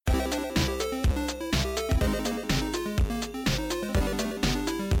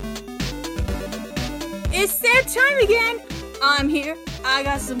time again. I'm here. I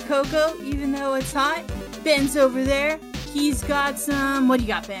got some cocoa, even though it's hot. Ben's over there. He's got some. What do you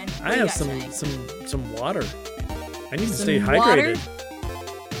got, Ben? I have some water. I need to stay hydrated.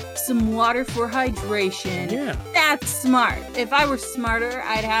 Some water for hydration. Yeah. That's smart. If I were smarter,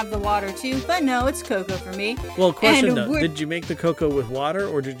 I'd have the water too. But no, it's cocoa for me. Well, question though, did you make the cocoa with water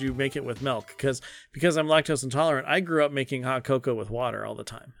or did you make it with milk? Because I'm lactose intolerant, I grew up making hot cocoa with water all the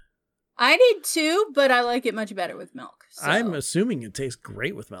time. I did too, but I like it much better with milk. So. I'm assuming it tastes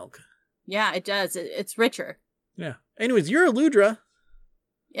great with milk. Yeah, it does. It's richer. Yeah. Anyways, you're a Ludra.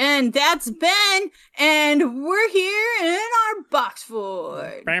 And that's Ben, and we're here in our box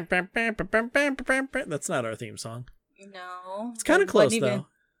fort. That's not our theme song. No. It's kind of close, though.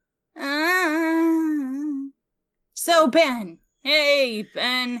 So, Ben. Hey,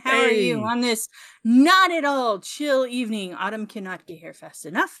 Ben. How are you on this not at all chill evening? Autumn cannot get here fast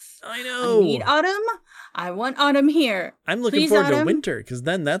enough. I know. I need autumn. I want autumn here. I'm looking forward to winter, because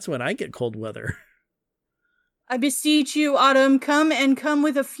then that's when I get cold weather. I beseech you, autumn, come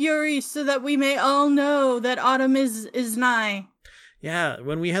with a fury so that we may all know that autumn is nigh. Yeah,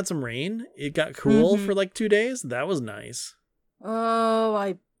 when we had some rain, it got cool for like 2 days. That was nice. Oh,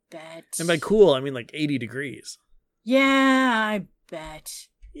 I bet. And by cool, I mean like 80 degrees. Yeah, I bet.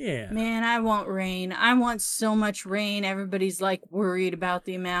 Yeah. Man, I want rain. I want so much rain. Everybody's like worried about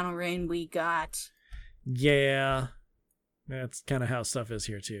the amount of rain we got. Yeah. That's kind of how stuff is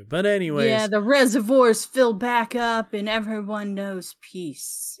here too. But anyways. Yeah, the reservoirs fill back up and everyone knows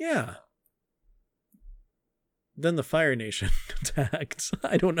peace. Yeah. Then the Fire Nation attacked.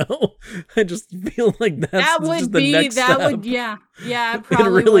 I don't know. I just feel like that's just the next step. Yeah, it probably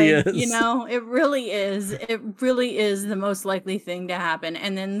it really is. You know, it really is. It really is the most likely thing to happen.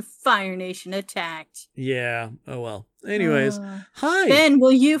 And then the Fire Nation attacked. Yeah. Oh well. Anyways, hi. Ben,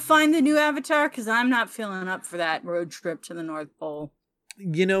 will you find the new avatar? Because I'm not feeling up for that road trip to the North Pole.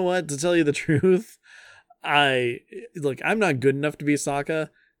 You know what? To tell you the truth, I'm not good enough to be Sokka.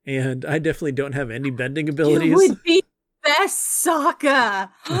 And I definitely don't have any bending abilities. You would be best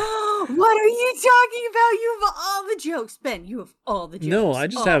Sokka. What are you talking about? You have all the jokes, Ben. You have all the jokes. No, I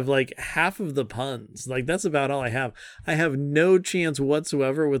just have like half of the puns. Like that's about all I have. I have no chance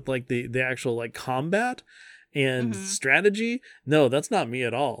whatsoever with like the actual like combat and strategy. No, that's not me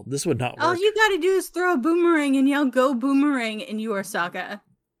at all. This would not work. All you gotta do is throw a boomerang and yell "Go boomerang" and you are Sokka.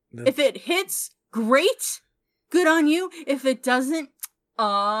 If it hits, great. Good on you. If it doesn't,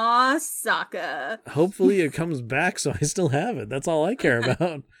 aw, Sokka. Hopefully it comes back so I still have it. That's all I care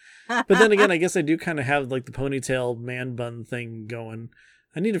about. But then again, I guess I do kind of have like the ponytail man bun thing going.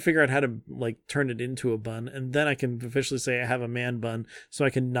 I need to figure out how to like turn it into a bun, and then I can officially say I have a man bun so I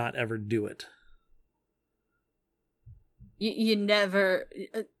can not ever do it. You never...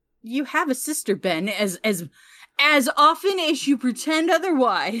 you have a sister, Ben, as often as you pretend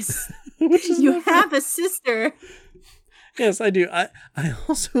otherwise. You have a sister. Yes, I do. I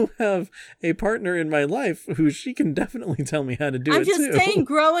also have a partner in my life who she can definitely tell me how to do it too. I'm just saying,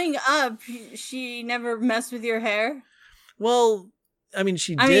 growing up, she never messed with your hair. Well, I mean,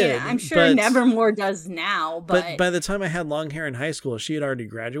 she did. I'm sure Nevermore does now, but by the time I had long hair in high school, she had already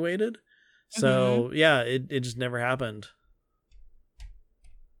graduated. So yeah, it just never happened.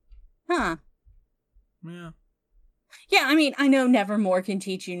 Huh. Yeah. Yeah, I mean, I know Nevermore can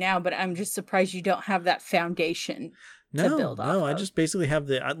teach you now, but I'm just surprised you don't have that foundation to build off of. I just basically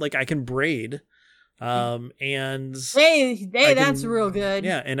have I can braid, and hey, that's real good.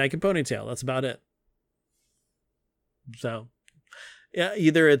 Yeah, and I can ponytail. That's about it. So, yeah,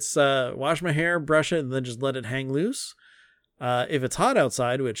 either it's wash my hair, brush it, and then just let it hang loose. If it's hot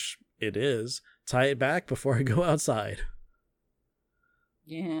outside, which it is, tie it back before I go outside.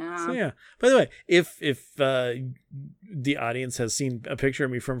 Yeah. So yeah. By the way, if the audience has seen a picture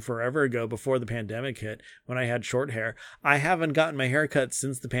of me from forever ago before the pandemic hit, when I had short hair, I haven't gotten my hair cut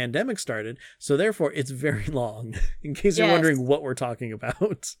since the pandemic started, so therefore it's very long. In case you're wondering what we're talking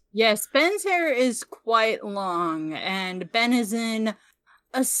about. Yes, Ben's hair is quite long, and Ben is in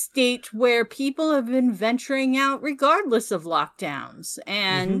a state where people have been venturing out regardless of lockdowns,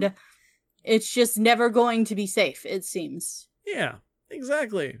 and it's just never going to be safe, it seems. Yeah.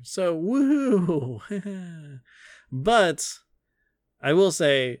 Exactly. So, woohoo. But I will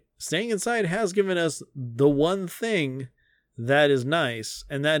say, staying inside has given us the one thing that is nice,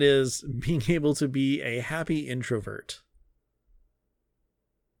 and that is being able to be a happy introvert.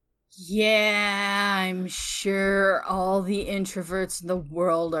 Yeah, I'm sure all the introverts in the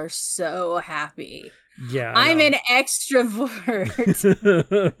world are so happy. Yeah. I'm an extrovert.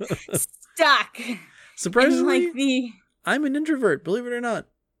 Stuck. Surprisingly, I'm an introvert, believe it or not.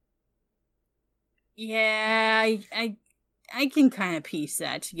 Yeah, I can kind of piece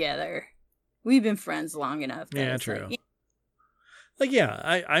that together. We've been friends long enough. Yeah, true. Like,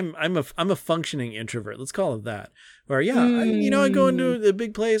 yeah, I'm a functioning introvert. Let's call it that. Where, yeah, I go into a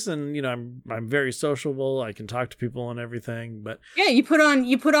big place and I'm very sociable. I can talk to people and everything. But yeah, you put on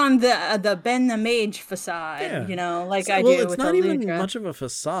the Ben the Mage facade. Yeah. Like so, I well, do. It's with not even Aludra. much of a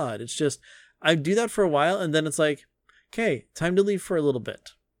facade. It's just I do that for a while and then it's like, okay, time to leave for a little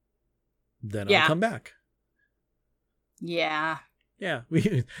bit. Then I'll come back. Yeah. Yeah,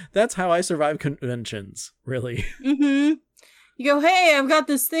 that's how I survive conventions, really. Mm-hmm. You go, hey, I've got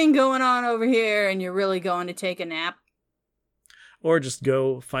this thing going on over here, and you're really going to take a nap. Or just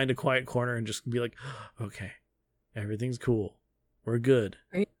go find a quiet corner and just be like, okay, everything's cool. We're good.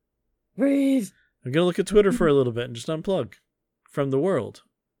 Breathe. I'm going to look at Twitter for a little bit and just unplug from the world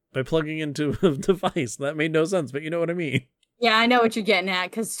by plugging into a device. That made no sense, but you know what I mean. Yeah, I know what you're getting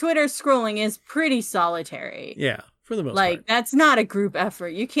at, because Twitter scrolling is pretty solitary. Yeah, for the most part. That's not a group effort.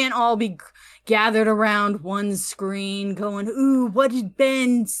 You can't all be gathered around one screen going, ooh, what did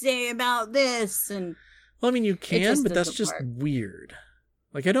Ben say about this? And well, I mean, you can, but that's just weird.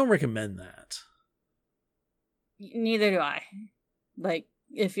 Like, I don't recommend that. Neither do I. Like,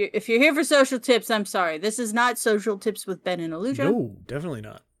 if you're here for social tips, I'm sorry. This is not social tips with Ben and Aludra. No, definitely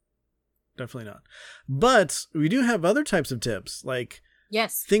not. Definitely not. But we do have other types of tips, like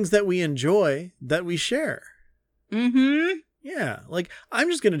things that we enjoy that we share. Mm-hmm. Yeah, like I'm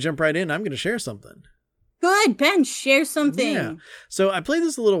just going to jump right in. I'm going to share something. Good, Ben, share something. Yeah. So I played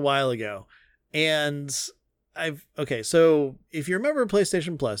this a little while ago, and so if you remember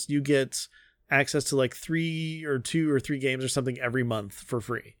PlayStation Plus, you get access to like 2 or 3 games or something every month for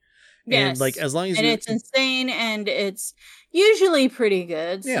free. Yes. And like as long as it's insane and it's usually pretty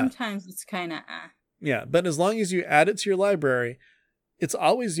good. Yeah. Sometimes it's kind of Yeah, but as long as you add it to your library, it's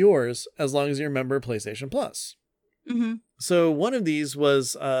always yours as long as you're a member of PlayStation Plus. Mm-hmm. So one of these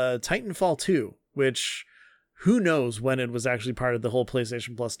was Titanfall 2, which who knows when it was actually part of the whole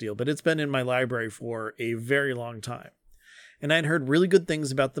PlayStation Plus deal, but it's been in my library for a very long time. And I'd heard really good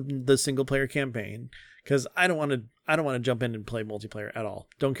things about the single player campaign, because I don't want to jump in and play multiplayer at all.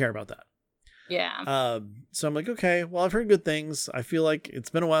 Don't care about that. Yeah. So I'm like, okay, well, I've heard good things. I feel like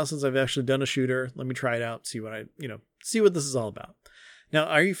it's been a while since I've actually done a shooter. Let me try it out, see what this is all about. Now,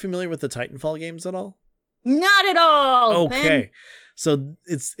 are you familiar with the Titanfall games at all? Not at all. Okay. Ben. So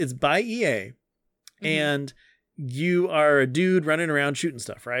it's by EA, and you are a dude running around shooting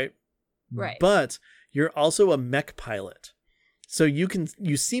stuff, right? Right. But you're also a mech pilot. So you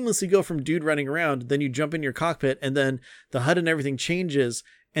seamlessly go from dude running around, then you jump in your cockpit, and then the HUD and everything changes,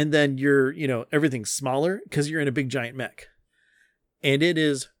 and then everything's smaller because you're in a big giant mech. And it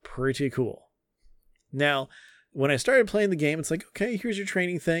is pretty cool. Now, when I started playing the game, it's like, okay, here's your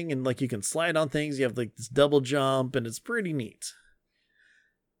training thing, and like you can slide on things, you have like this double jump, and it's pretty neat.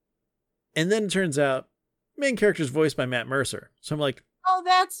 And then it turns out, main character's voiced by Matt Mercer. So I'm like, oh,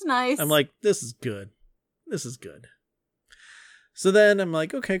 that's nice. I'm like, this is good. This is good. So then I'm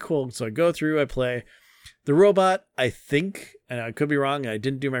like, okay, cool. So I go through, I play. The robot, I think, and I could be wrong, I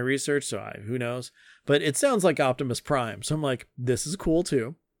didn't do my research, so who knows, but it sounds like Optimus Prime. So I'm like, this is cool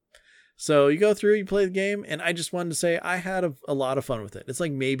too. So you go through, you play the game, and I just wanted to say I had a lot of fun with it. It's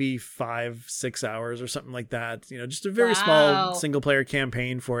like maybe 5-6 hours or something like that. Just a very small single player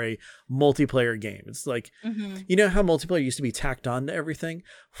campaign for a multiplayer game. It's like, you know how multiplayer used to be tacked on to everything?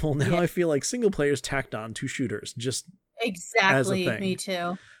 Well, now I feel like single player is tacked on to shooters, just exactly. as a thing. Me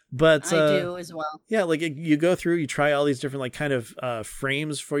too. But I do as well. Yeah, like you go through, you try all these different like kind of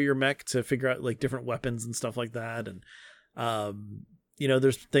frames for your mech to figure out like different weapons and stuff like that. And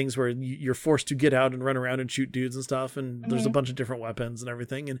there's things where you're forced to get out and run around and shoot dudes and stuff. And there's a bunch of different weapons and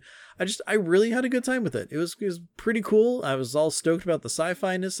everything. And I really had a good time with it. It was pretty cool. I was all stoked about the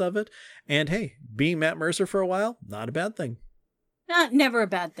sci-fi-ness of it. And hey, being Matt Mercer for a while, not a bad thing. Never a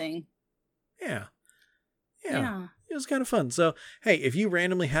bad thing. Yeah. It was kind of fun. So, hey, if you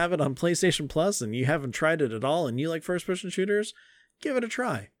randomly have it on PlayStation Plus and you haven't tried it at all and you like first-person shooters, give it a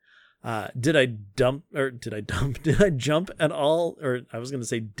try. Did I jump at all? Or I was going to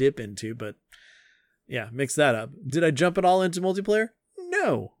say dip into, but yeah, mix that up. Did I jump at all into multiplayer?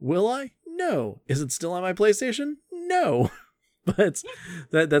 No. Will I? No. Is it still on my PlayStation? No. But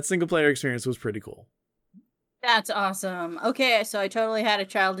that single-player experience was pretty cool. That's awesome. Okay, so I totally had a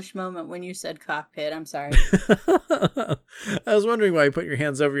childish moment when you said cockpit. I'm sorry. I was wondering why you put your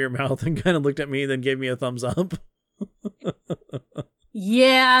hands over your mouth and kind of looked at me and then gave me a thumbs up.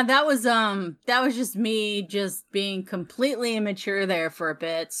 Yeah, that was just me just being completely immature there for a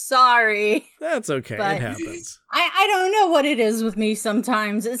bit. Sorry. That's okay. It happens. I don't know what it is with me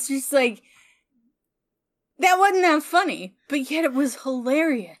sometimes. It's just like That wasn't that funny, but yet it was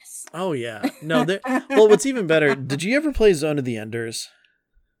hilarious. Oh yeah. No, well, what's even better, did you ever play Zone of the Enders?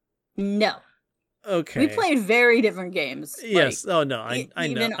 No. Okay. We played very different games. Yes. Like, oh no, I know.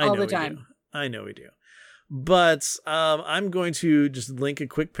 Even I all know the we time. do. I know we do. But I'm going to just link a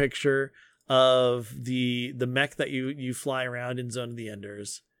quick picture of the mech that you fly around in Zone of the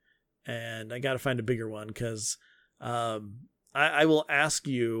Enders, and I got to find a bigger one because I will ask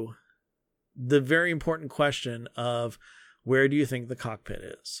you the very important question of where do you think the cockpit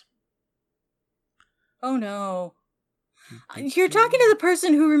is? Oh no. You're talking to the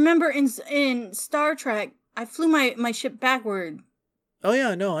person who, remember, in Star Trek, I flew my ship backward. Oh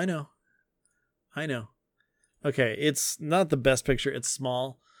yeah, no, I know. Okay, it's not the best picture. It's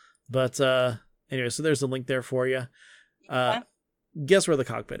small, but anyway, so there's a link there for you. Guess where the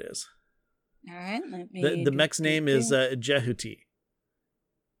cockpit is? All right, let me. The mech's name is Jehuti.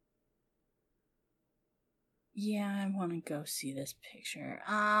 Yeah, I want to go see this picture.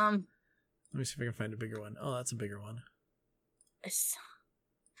 Let me see if I can find a bigger one. Oh, that's a bigger one.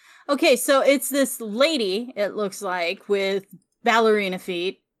 Okay, so it's this lady, it looks like, with ballerina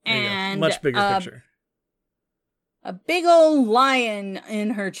feet. And much bigger picture. A big old lion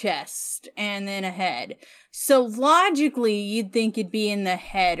in her chest, and then a head. So logically, you'd think it'd be in the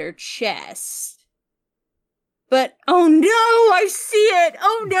head or chest. But, oh no, I see it!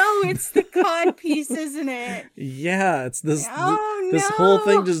 Oh no, it's the cod piece, isn't it? Yeah, it's this this whole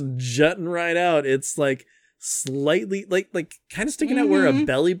thing just jutting right out. It's like slightly, like kind of sticking out where a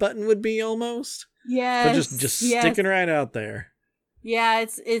belly button would be almost. Yes. But just sticking right out there. Yeah,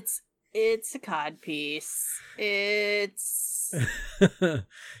 it's a cod piece. It's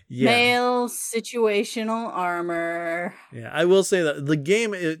male situational armor. Yeah, I will say that the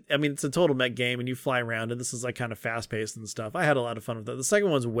game, it's a total mech game and you fly around and this is like kind of fast paced and stuff. I had a lot of fun with that. The second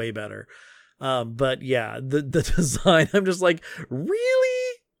one's way better. But yeah, the design, I'm just like,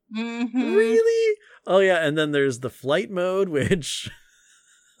 really? Mm-hmm. Really? Oh yeah, and then there's the flight mode, which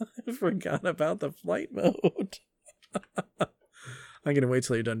I forgot about the flight mode. I'm going to wait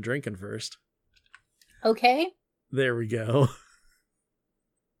till you're done drinking first. Okay. There we go.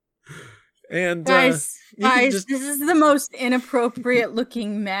 And guys, this is the most inappropriate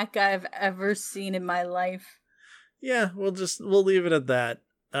looking mech I've ever seen in my life. Yeah, we'll leave it at that.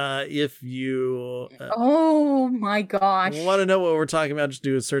 If you oh my gosh, want to know what we're talking about, just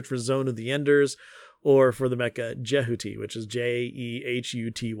do a search for Zone of the Enders or for the mecha Jehuti, which is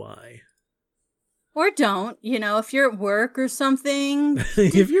Jehuty. Or don't, if you're at work or something.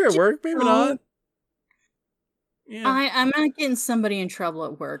 If you're at work, maybe not. Yeah. I'm not getting somebody in trouble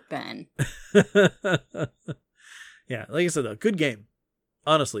at work, Ben. Yeah, like I said, though, good game.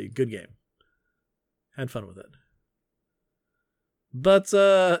 Honestly, good game. Had fun with it. But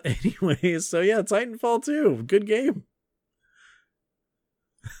anyways, so yeah, Titanfall 2, good game.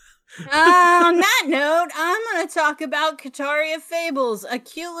 On that note, I'm going to talk about Kataria Fables, a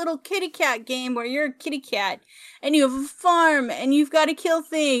cute little kitty cat game where you're a kitty cat and you have a farm and you've got to kill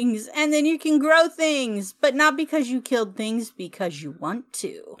things and then you can grow things, but not because you killed things, because you want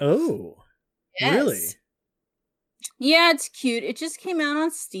to. Oh, yes. Really? Yeah, it's cute. It just came out on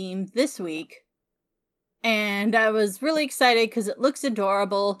Steam this week. And I was really excited because it looks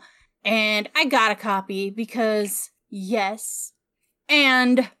adorable. And I got a copy because, yes.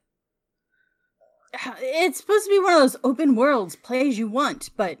 And it's supposed to be one of those open worlds, play as you want,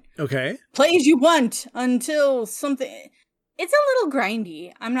 but okay, play as you want until something. It's a little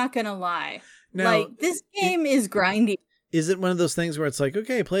grindy. I'm not gonna lie. Now, like, this game is grindy. Is it one of those things where it's like,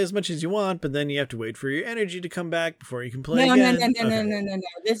 okay, play as much as you want, but then you have to wait for your energy to come back before you can play again? No.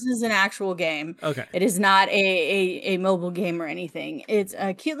 This is an actual game. Okay. It is not a mobile game or anything. It's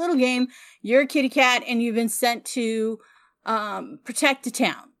a cute little game. You're a kitty cat, and you've been sent to protect a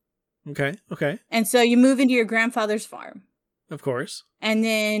town. Okay. And so you move into your grandfather's farm. Of course. And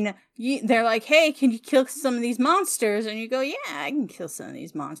then they're like, hey, can you kill some of these monsters? And you go, yeah, I can kill some of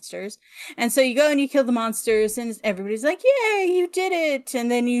these monsters. And so you go and you kill the monsters and everybody's like, yay, you did it.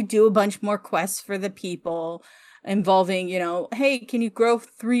 And then you do a bunch more quests for the people involving, hey, can you grow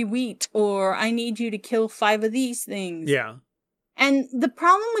 3 wheat? Or I need you to kill 5 of these things. Yeah. And the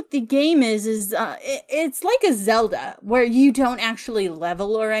problem with the game is it's like a Zelda where you don't actually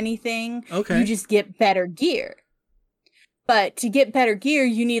level or anything. Okay. You just get better gear. But to get better gear,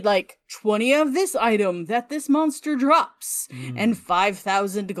 you need like 20 of this item that this monster drops and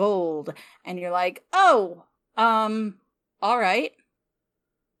 5,000 gold. And you're like, oh, all right.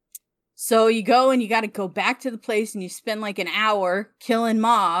 So you go and you got to go back to the place and you spend like an hour killing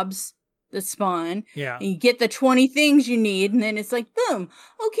mobs that spawn. Yeah. And you get the 20 things you need, and then it's like, boom,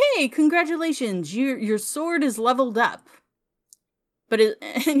 okay, congratulations, your sword is leveled up.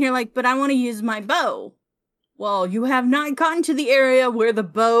 And you're like, but I want to use my bow. Well, you have not gotten to the area where the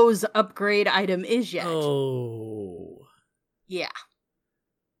bow's upgrade item is yet. Oh. Yeah.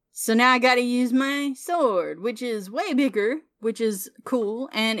 So now I gotta use my sword, which is way bigger, which is cool,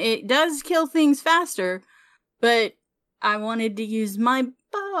 and it does kill things faster, but I wanted to use my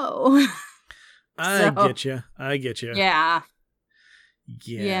bow. I get you. Yeah.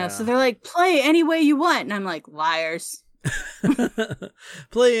 Yeah, so they're like, play any way you want, and I'm like, liars.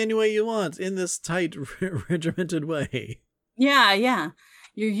 Play any way you want in this tight, regimented way. Yeah.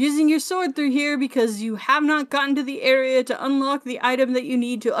 You're using your sword through here because you have not gotten to the area to unlock the item that you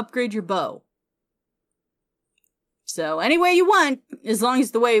need to upgrade your bow. So any way you want, as long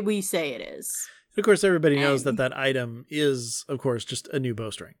as the way we say it is. Of course, everybody knows that item is, of course, just a new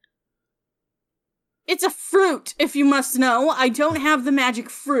bowstring. It's a fruit, if you must know. I don't have the magic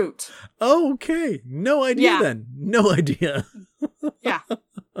fruit. Okay. No idea then. No idea. Yeah.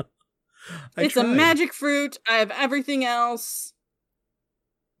 It's a magic fruit. I have everything else,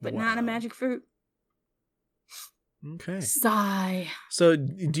 but not a magic fruit. Okay. Sigh. So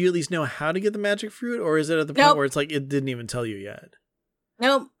do you at least know how to get the magic fruit, or is it at the point where it's like it didn't even tell you yet?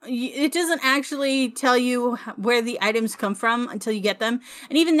 Nope. It doesn't actually tell you where the items come from until you get them.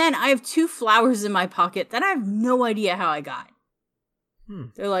 And even then, I have 2 flowers in my pocket that I have no idea how I got.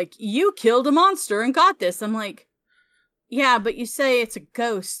 They're like, you killed a monster and got this. I'm like, yeah, but you say it's a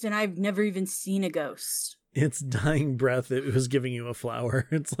ghost, and I've never even seen a ghost. Its dying breath, it was giving you a flower.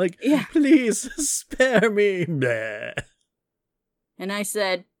 It's like, please spare me. Bleh. And I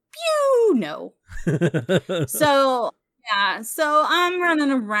said, pew, no. So I'm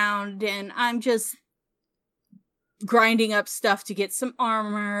running around, and I'm just grinding up stuff to get some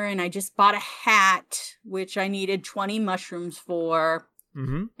armor, and I just bought a hat, which I needed 20 mushrooms for.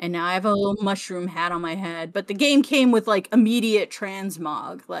 Mm-hmm. And now I have a little mushroom hat on my head. But the game came with, like, immediate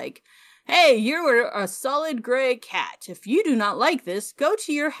transmog. Like, hey, you're a solid gray cat. If you do not like this, go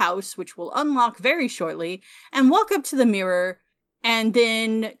to your house, which will unlock very shortly, and walk up to the mirror, and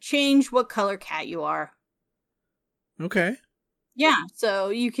then change what color cat you are. Okay. Yeah, so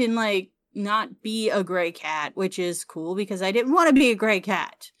you can, like, not be a gray cat, which is cool, because I didn't want to be a gray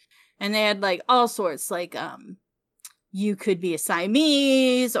cat. And they had, like, all sorts, like, you could be a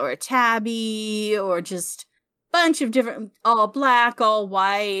Siamese, or a tabby, or just bunch of different, all black, all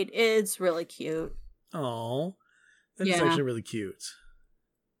white. It's really cute. Oh, that is actually really cute.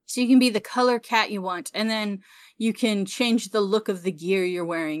 So you can be the color cat you want, and then you can change the look of the gear you're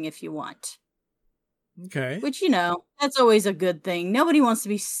wearing if you want. Okay. Which, that's always a good thing. Nobody wants to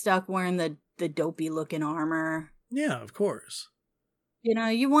be stuck wearing the dopey looking armor. Yeah, of course.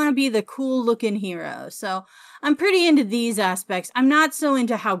 You want to be the cool looking hero. So I'm pretty into these aspects. I'm not so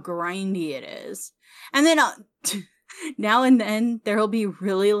into how grindy it is. And then now and then there'll be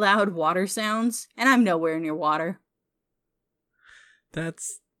really loud water sounds, and I'm nowhere near water.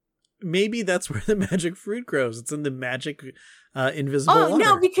 Maybe that's where the magic fruit grows. It's in the magic invisible water. Oh,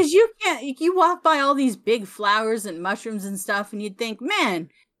 no, because you walk by all these big flowers and mushrooms and stuff, and you'd think, man,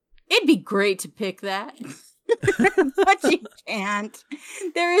 it'd be great to pick that. But you can't.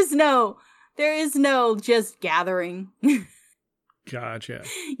 There is no just gathering. Gotcha.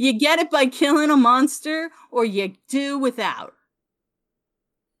 You get it by killing a monster, or you do without.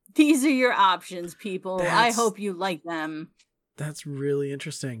 These are your options, people. I hope you like them. That's really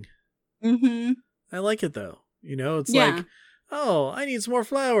interesting. Mm-hmm. I like it, though. It's like, oh, I need some more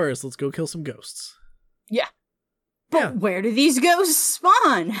flowers. Let's go kill some ghosts. Yeah. But where do these ghosts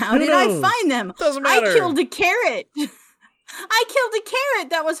spawn? How did I find them? Doesn't matter. I killed a carrot.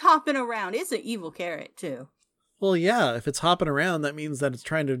 That was hopping around. It's an evil carrot, too. Well, yeah, if it's hopping around, that means that it's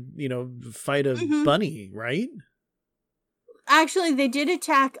trying to, fight a bunny, right? Actually, they did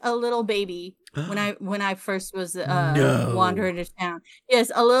attack a little baby when I first was wandering to town. Yes,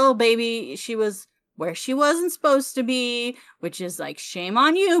 a little baby. She was where she wasn't supposed to be, which is like, shame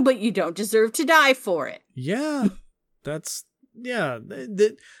on you, but you don't deserve to die for it. Yeah,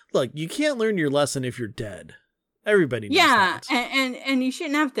 look, you can't learn your lesson if you're dead. Everybody knows that. And you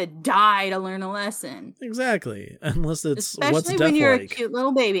shouldn't have to die to learn a lesson. Exactly, unless it's especially what's death when you're like. A cute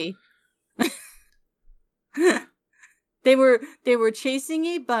little baby. They were chasing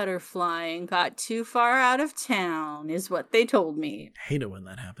a butterfly and got too far out of town, is what they told me. I hate it when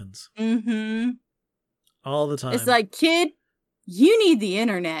that happens. Mm-hmm. All the time. It's like, kid, you need the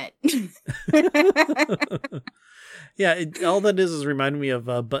internet. Yeah, all that is reminding me of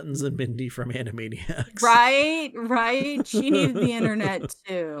Buttons and Mindy from Animaniacs. Right. She needed the internet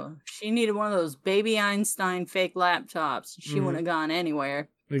too. She needed one of those baby Einstein fake laptops. She wouldn't have gone anywhere.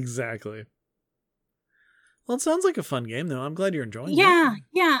 Exactly. Well, it sounds like a fun game, though. I'm glad you're enjoying it. Yeah,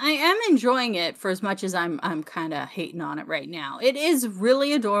 I am enjoying it for as much as I'm kind of hating on it right now. It is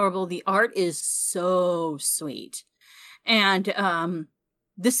really adorable. The art is so sweet. And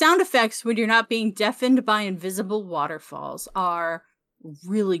the sound effects when you're not being deafened by invisible waterfalls are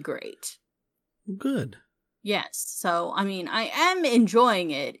really great. Good. Yes. So, I mean, I am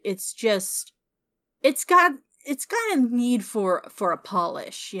enjoying it. It's just it's got a need for a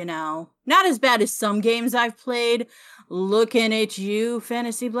polish, you know. Not as bad as some games I've played. Looking at you,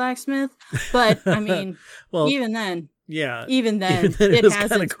 Fantasy Blacksmith. But I mean, well, even then it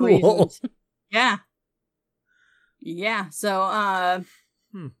has its reasons. Yeah. So,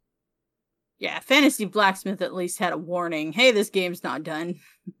 yeah, Fantasy Blacksmith at least had a warning. Hey, this game's not done.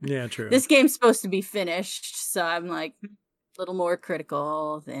 Yeah, true. This game's supposed to be finished. So I'm like a little more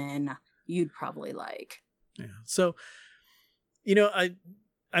critical than you'd probably like. Yeah. So, you know,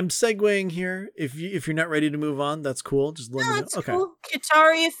 I'm segueing here. If you're not ready to move on, that's cool. Just let me know. That's cool.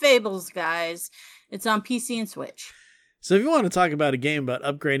 Kitaria Fables, guys. It's on PC and Switch. So if you want to talk about a game about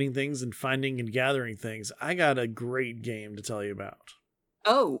upgrading things and finding and gathering things, I got a great game to tell you about.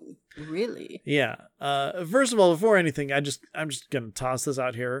 Oh, really? Yeah. First of all, before anything, I'm just gonna toss this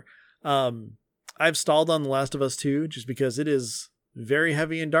out here. I've stalled on The Last of Us 2 just because it is very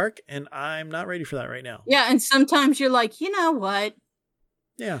heavy and dark, and I'm not ready for that right now. Yeah, and sometimes you're like, you know what?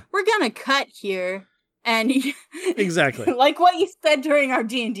 Yeah, we're gonna cut here, and exactly like what you said during our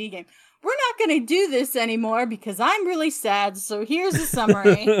D&D game. We're not going to do this anymore because I'm really sad. So here's a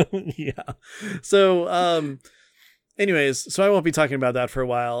summary. Yeah. So, anyways, so I won't be talking about that for a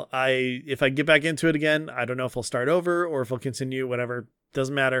while. If I get back into it again, I don't know if I'll start over or if I'll continue, whatever.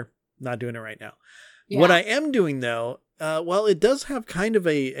 Doesn't matter. Not doing it right now. Yeah. What I am doing though, while it does have kind of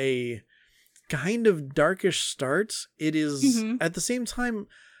a kind of darkish start, it is at the same time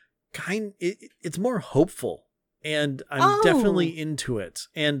it's more hopeful. And I'm definitely into it.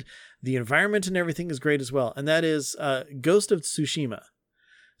 And the environment and everything is great as well. And that is Ghost of Tsushima.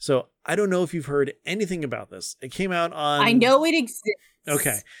 So I don't know if you've heard anything about this. It came out on... I know it exists.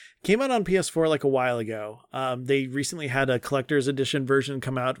 Okay. Came out on PS4 like a while ago. They recently had a collector's edition version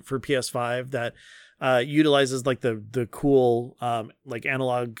come out for PS5 that utilizes like the cool like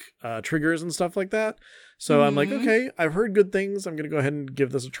analog triggers and stuff like that. So I'm like, okay, I've heard good things. I'm going to go ahead and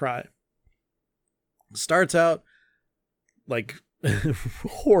give this a try. Starts out like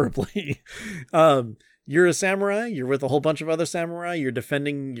horribly. You're a samurai, you're with a whole bunch of other samurai, you're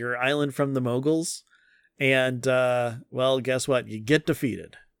defending your island from the Mongols, and well, guess what? You get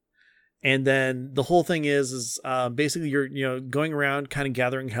defeated. And then the whole thing is basically you're going around kind of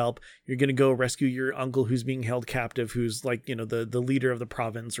gathering help. You're going to go rescue your uncle who's being held captive, who's like, the leader of the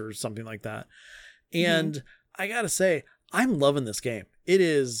province or something like that. And I got to say, I'm loving this game. It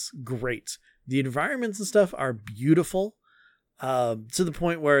is great. The environments and stuff are beautiful, to the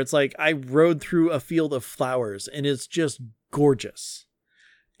point where it's like I rode through a field of flowers and it's just gorgeous.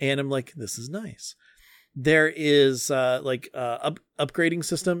 And I'm like, this is nice. There is upgrading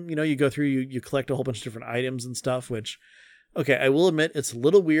system. You go through, you collect a whole bunch of different items and stuff, which, okay, I will admit it's a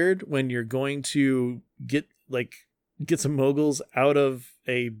little weird when you're going to get some Mongols out of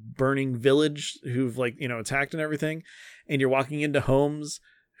a burning village who've attacked and everything. And you're walking into homes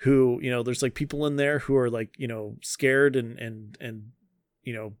who, there's like people in there who are like, scared and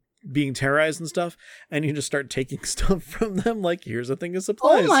being terrorized and stuff. And you just start taking stuff from them. Like, here's a thing of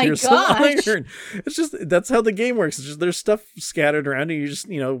supplies. Oh my here's gosh. some iron. It's just, that's how the game works. It's just, there's stuff scattered around and you just,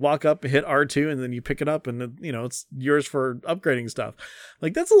 walk up, hit R2 and then you pick it up and it's yours for upgrading stuff.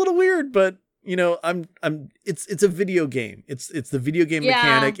 Like, that's a little weird, but it's a video game. It's the video game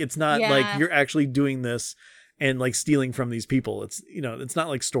mechanic. It's not like you're actually doing this and like stealing from these people. It's, it's not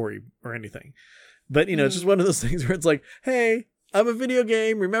like story or anything, but it's just one of those things where it's like, hey, I'm a video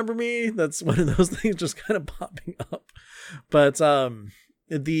game. Remember me? That's one of those things just kind of popping up. But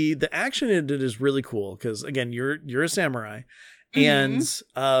the action in it is really cool because again, you're a samurai, and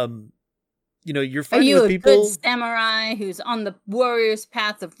you're fighting with people. Are you a good samurai who's on the warrior's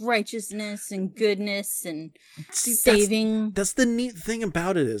path of righteousness and goodness and saving? That's the neat thing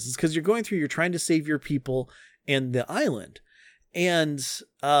about it is because you're trying to save your people and the island. And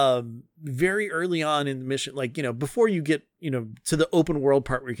very early on in the mission, before you get, to the open world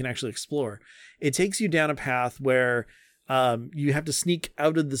part where you can actually explore, it takes you down a path where you have to sneak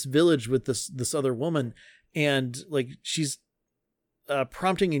out of this village with this other woman. And like, she's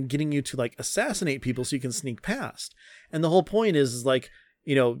prompting and getting you to like assassinate people so you can sneak past. And the whole point is like,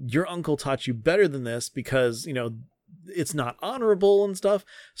 you know, your uncle taught you better than this because, you know, it's not honorable and stuff.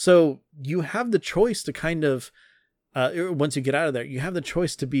 So you have the choice to kind of, once you get out of there, you have the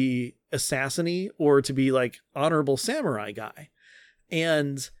choice to be assassin-y or to be like honorable samurai guy.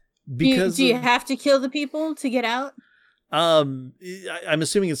 And because do you have to kill the people to get out? I'm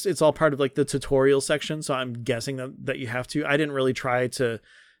assuming it's all part of like the tutorial section, so I'm guessing that you have to. I didn't really try to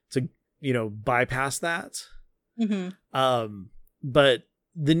you know, bypass that. But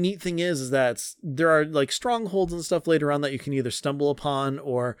the neat thing is that there are like strongholds and stuff later on that you can either stumble upon,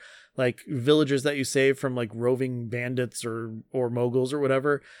 or like villagers that you save from like roving bandits or moguls or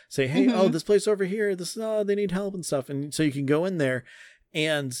whatever say, hey, oh, this place over here, they need help and stuff. And so you can go in there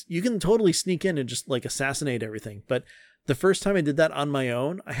and you can totally sneak in and just like assassinate everything. But the first time I did that on my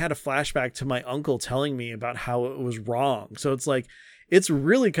own, I had a flashback to my uncle telling me about how it was wrong. So it's like, it's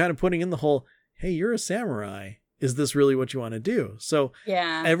really kind of putting in the whole, hey, you're a samurai. Is this really what you want to do? So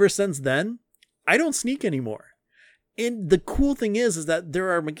yeah, ever since then, I don't sneak anymore. And the cool thing is that there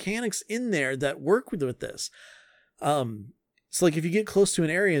are mechanics in there that work with this. So like if you get close to an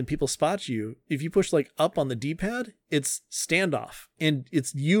area and people spot you, if you push like up on the D-pad, it's standoff and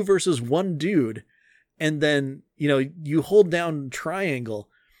it's you versus one dude. And then, you know, you hold down triangle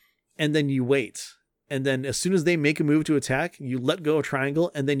and then you wait. And then as soon as they make a move to attack, you let go of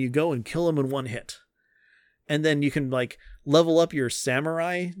triangle and then you go and kill them in one hit. And then you can like level up your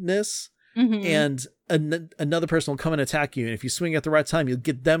samurai-ness and another person will come and attack you. And if you swing at the right time, you'll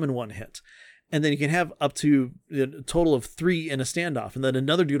get them in one hit. And then you can have up to a total of 3 in a standoff. And then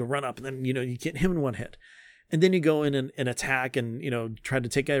another dude will run up and then, you know, you get him in one hit. And then you go in and attack and, you know, try to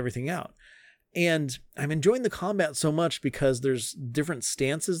take everything out. And I'm enjoying the combat so much because there's different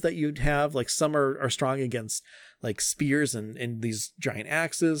stances that you'd have. Like some are strong against like spears and these giant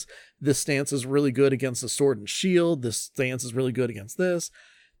axes. This stance is really good against a sword and shield. This stance is really good against this.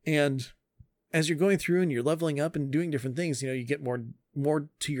 And as you're going through and you're leveling up and doing different things, you know, you get more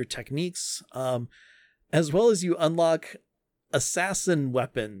to your techniques, as well as you unlock assassin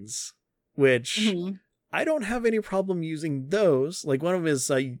weapons, which I don't have any problem using those. Like one of them is,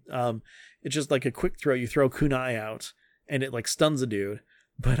 it's just like a quick throw. You throw kunai out and it like stuns a dude.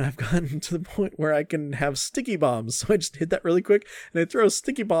 But I've gotten to the point where I can have sticky bombs. So I just hit that really quick and I throw a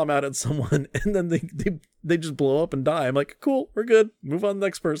sticky bomb out at someone and then they just blow up and die. I'm like, cool, we're good. Move on to the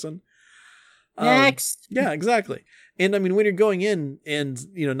next person. Next. Yeah, exactly. And I mean, when you're going in and,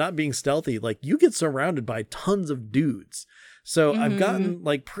 you know, not being stealthy, like you get surrounded by tons of dudes. So I've gotten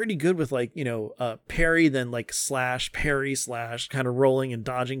like pretty good with like, you know, parry, then like slash, parry, slash, kind of rolling and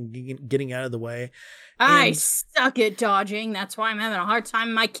dodging, getting out of the way. I suck at dodging. That's why I'm having a hard time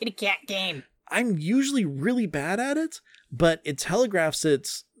in my kitty cat game. I'm usually really bad at it, but it telegraphs it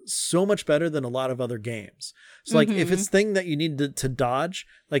so much better than a lot of other games. So like if it's thing that you need to dodge,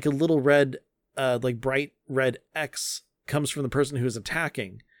 like a little red, like bright red X comes from the person who is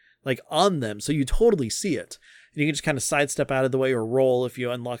attacking, like on them. So you totally see it. And you can just kind of sidestep out of the way or roll if you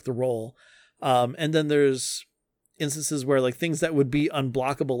unlock the roll. And then there's instances where like things that would be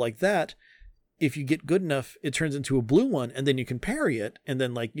unblockable like that, if you get good enough, it turns into a blue one and then you can parry it. And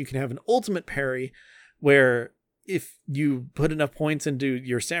then like you can have an ultimate parry where if you put enough points into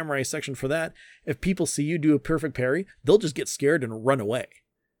your samurai section for that, if people see you do a perfect parry, they'll just get scared and run away.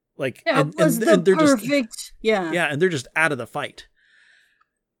 Like, and they're perfect. Just, yeah. And they're just out of the fight.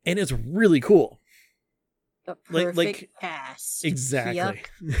 And it's really cool. The perfect pass. Exactly.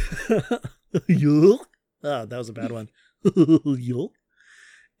 Yuck. Oh, that was a bad one. Yuck.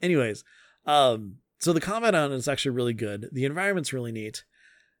 Anyways, so the combat on it is actually really good. The environment's really neat.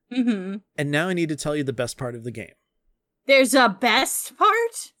 And now I need to tell you the best part of the game. There's a best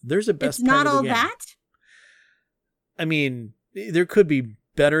part? There's a best it's part not of the game. all that? I mean, there could be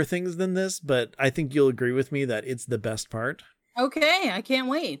better things than this, but I think you'll agree with me that it's the best part. Okay, I can't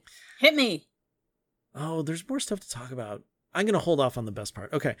wait. Hit me. Oh, there's more stuff to talk about. I'm going to hold off on the best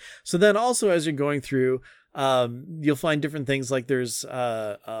part. Okay. So then also as you're going through, you'll find different things like there's,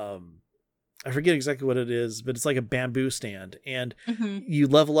 I forget exactly what it is, but it's like a bamboo stand and you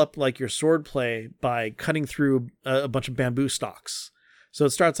level up like your sword play by cutting through a bunch of bamboo stalks. So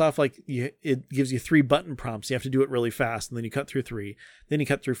it starts off like it gives you 3 button prompts. You have to do it really fast. And then you cut through 3, then you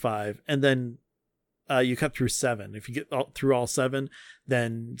cut through 5, and then you cut through 7. If you get through all 7,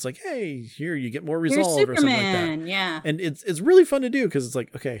 then it's like, hey, here you get more resolve or something like that. Yeah. And it's really fun to do because it's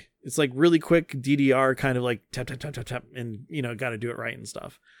like, okay, it's like really quick DDR kind of like tap, tap, tap, tap, tap, and you know, got to do it right and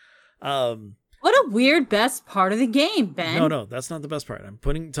stuff. What a weird best part of the game, Ben. No, that's not the best part.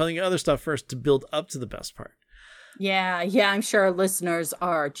 I'm telling you other stuff first to build up to the best part. Yeah, I'm sure our listeners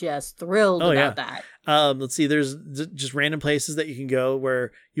are just thrilled about that. Let's see, there's just random places that you can go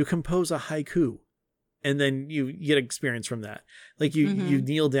where you compose a haiku, and then you get experience from that. Like you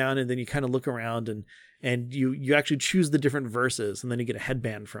kneel down and then you kind of look around and you actually choose the different verses, and then you get a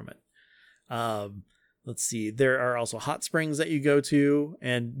headband from it. Let's see, there are also hot springs that you go to,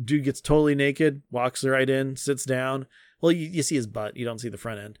 and dude gets totally naked, walks right in, sits down. Well, you see his butt, you don't see the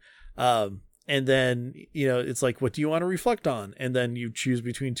front end. And then, it's like, what do you want to reflect on? And then you choose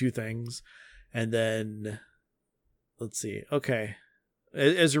between two things. And then, let's see. Okay.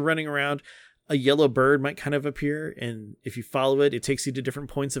 As you're running around, a yellow bird might kind of appear. And if you follow it, it takes you to different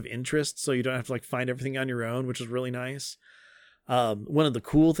points of interest. So you don't have to like find everything on your own, which is really nice. One of the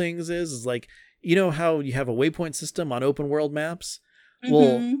cool things is like, how you have a waypoint system on open world maps? Mm-hmm.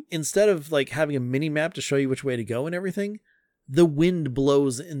 Well, instead of like having a mini map to show you which way to go and everything, the wind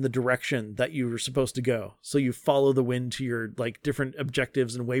blows in the direction that you were supposed to go. So you follow the wind to your like different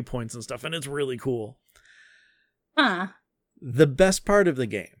objectives and waypoints and stuff. And it's really cool. Huh. The best part of the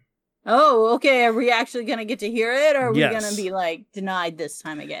game. Oh, okay. Are we actually going to get to hear it? Or are we going to be like denied this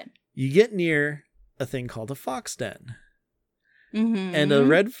time again? You get near a thing called a fox den. Mm-hmm. And a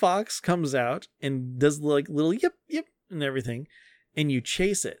red fox comes out and does like little yip, yip and everything. And you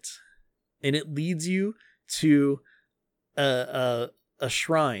chase it. And it leads you to a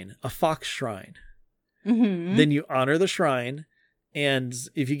shrine, a fox shrine. Mm-hmm. Then you honor the shrine, and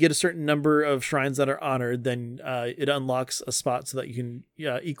if you get a certain number of shrines that are honored, then it unlocks a spot so that you can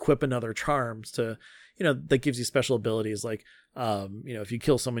equip another charms to, that gives you special abilities like, if you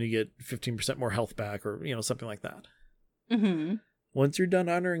kill someone, you get 15% more health back, or something like that. Mm-hmm. Once you're done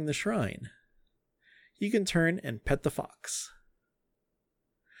honoring the shrine, you can turn and pet the fox.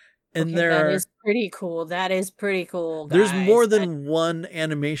 And that is pretty cool. That is pretty cool, guys. There's more than one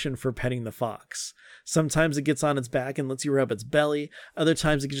animation for petting the fox. Sometimes it gets on its back and lets you rub its belly. Other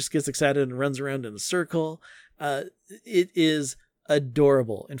times it just gets excited and runs around in a circle. It is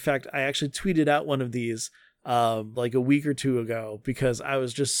adorable. In fact, I actually tweeted out one of these like a week or two ago because I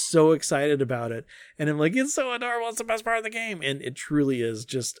was just so excited about it. And I'm like, it's so adorable. It's the best part of the game. And it truly is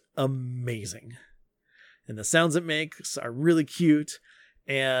just amazing. And the sounds it makes are really cute.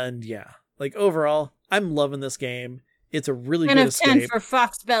 And yeah, like overall, I'm loving this game. It's a really good escape. 10 of 10 for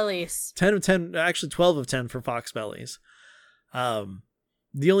fox bellies. 10 of 10, actually 12 of 10 for fox bellies.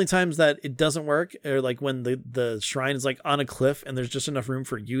 The only times that it doesn't work are like when the shrine is like on a cliff and there's just enough room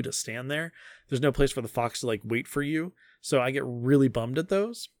for you to stand there. There's no place for the fox to like wait for you. So I get really bummed at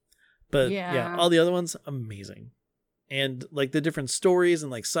those. But yeah, all the other ones, amazing. And like the different stories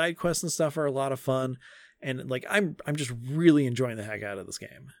and like side quests and stuff are a lot of fun. And like I'm just really enjoying the heck out of this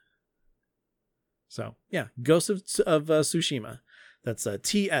game. So yeah, Ghost of Tsushima. That's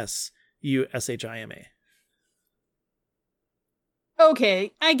TSUSHIMA.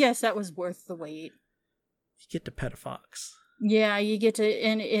 Okay, I guess that was worth the wait. You get to pet a fox. Yeah, you get to,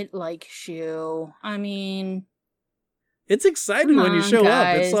 and it likes you. I mean, it's exciting when you show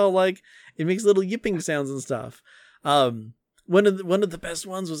up. It's all like it makes little yipping sounds and stuff. One of the best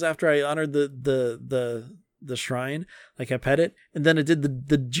ones was after I honored the shrine, like I pet it, and then it did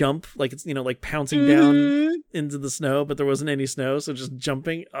the jump, like it's like pouncing down into the snow, but there wasn't any snow, so just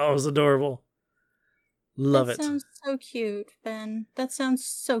jumping. Oh, it was adorable. Love it. That sounds so cute, Ben. That sounds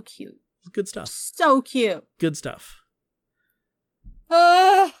so cute. Good stuff. So cute. Good stuff.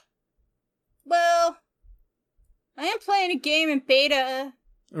 Well, I am playing a game in beta.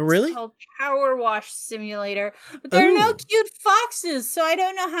 Oh, really? It's called Power Wash Simulator. But there are no cute foxes, so I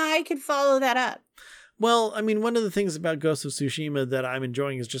don't know how I could follow that up. Well, I mean, one of the things about Ghost of Tsushima that I'm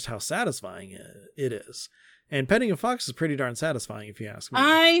enjoying is just how satisfying it is. And petting a fox is pretty darn satisfying, if you ask me.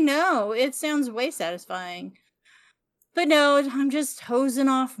 I know. It sounds way satisfying. But no, I'm just hosing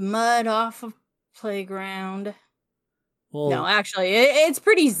off mud off a playground. Well, no, actually, it's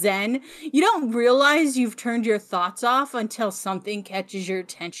pretty zen. You don't realize you've turned your thoughts off until something catches your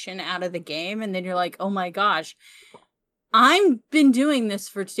attention out of the game. And then you're like, oh my gosh, I've been doing this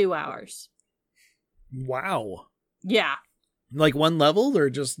for 2 hours. Wow. Yeah. Like one level or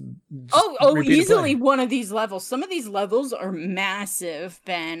just easily one of these levels. Some of these levels are massive,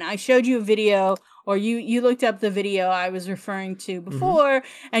 Ben. I showed you a video, or you looked up the video I was referring to before,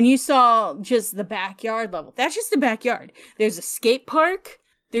 and you saw just the backyard level. That's just the backyard. There's a skate park.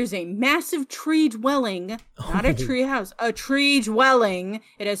 There's a massive tree dwelling, not a tree house, a tree dwelling.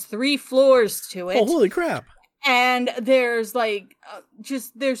 It has 3 floors to it. Oh, holy crap. And there's like,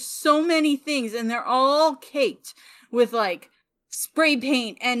 there's so many things, and they're all caked with like spray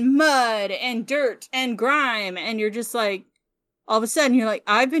paint and mud and dirt and grime. And you're just like, all of a sudden you're like,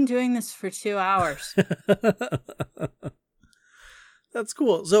 I've been doing this for 2 hours. That's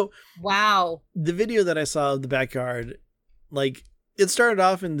cool. So wow. The video that I saw of the backyard, like, it started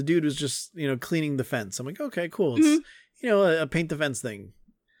off and the dude was just, cleaning the fence. I'm like, okay, cool. It's, a paint the fence thing.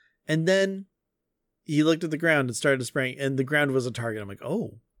 And then he looked at the ground and started spraying, and the ground was a target. I'm like,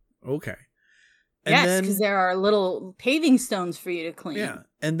 oh, okay. And yes, because there are little paving stones for you to clean. Yeah.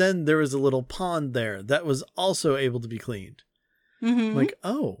 And then there was a little pond there that was also able to be cleaned. I'm like,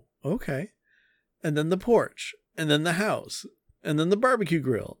 oh, okay. And then the porch, and then the house, and then the barbecue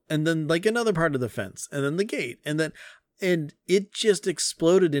grill, and then like another part of the fence, and then the gate, and it just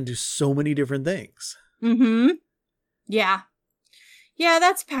exploded into so many different things. Yeah. Yeah,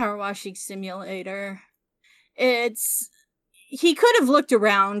 that's Power Washing Simulator. He could have looked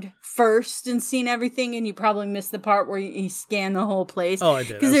around first and seen everything, and you probably missed the part where he scanned the whole place. Oh, I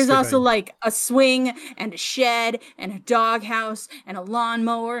did. Because there's also like a swing and a shed and a doghouse and a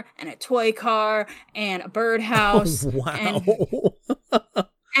lawnmower and a toy car and a birdhouse. Oh, wow.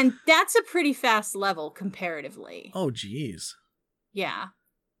 And that's a pretty fast level comparatively. Oh, geez. Yeah.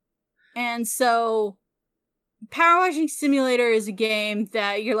 And so Power Washing Simulator is a game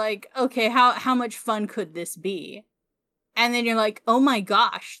that you're like, okay, how much fun could this be? And then you're like, oh my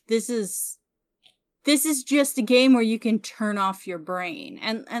gosh, this is just a game where you can turn off your brain.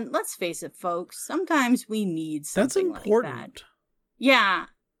 And let's face it, folks, sometimes we need something That's important. like that. Yeah.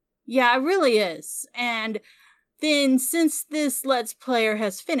 Yeah, it really is. And then since this Let's Player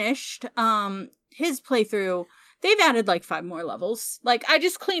has finished, his playthrough, they've added like 5 more levels. Like, I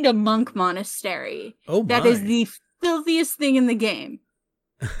just cleaned a monk monastery. Oh my. That is the filthiest thing in the game.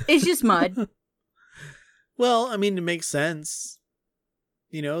 It's just mud. Well, I mean, it makes sense.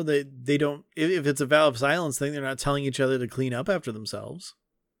 They don't, if it's a vow of silence thing, they're not telling each other to clean up after themselves.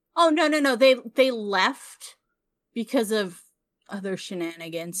 Oh, no. They left because of other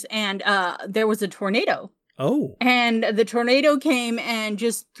shenanigans. And there was a tornado. Oh. And the tornado came and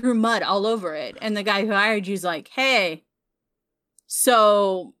just threw mud all over it. And the guy who hired you's like, hey,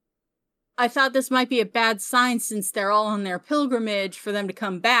 so I thought this might be a bad sign since they're all on their pilgrimage for them to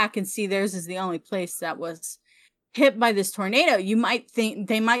come back and see theirs is the only place that was hit by this tornado. You might think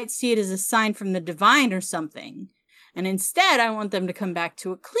they might see it as a sign from the divine or something. And instead, I want them to come back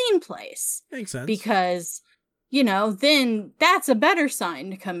to a clean place. Makes sense. Because, then that's a better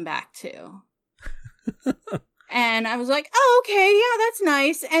sign to come back to. And I was like, oh, okay, yeah, that's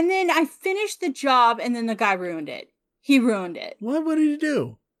nice. And then I finished the job and then the guy ruined it. He ruined it. What did he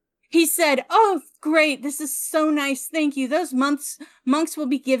do? He said, oh, great, this is so nice, thank you. Those monks will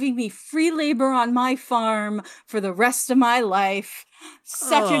be giving me free labor on my farm for the rest of my life.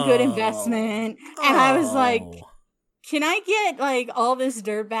 Such a good investment. And I was like, can I get like all this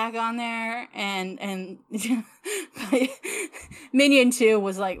dirt back on there? And Minion 2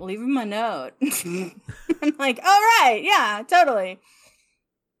 was like, leave him a note. I'm like, all right, yeah, totally.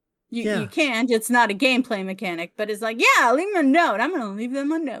 You can't. It's not a gameplay mechanic, but it's like, yeah, leave them a note. I'm going to leave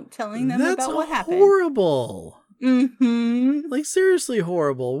them a note telling them about what happened. That's horrible. Mm-hmm. Like, seriously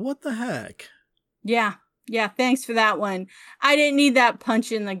horrible. What the heck? Yeah. Yeah, thanks for that one. I didn't need that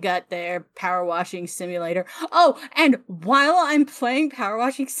punch in the gut there, Power Washing Simulator. Oh, and while I'm playing Power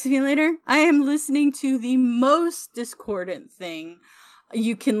Washing Simulator, I am listening to the most discordant thing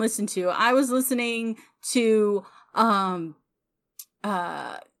you can listen to. I was listening to,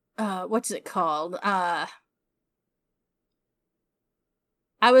 what's it called? I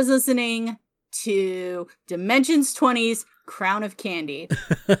was listening to Dimensions 20's Crown of Candy,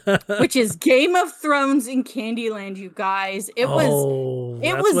 which is Game of Thrones in Candyland, you guys. It was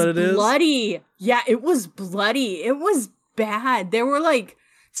bloody. Yeah, it was bloody. It was bad. There were like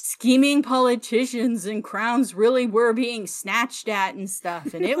scheming politicians and crowns really were being snatched at and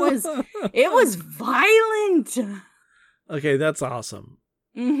stuff. And it was violent. Okay, that's awesome.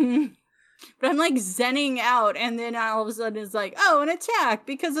 Mm-hmm. But I'm like zenning out, and then all of a sudden it's like, oh, an attack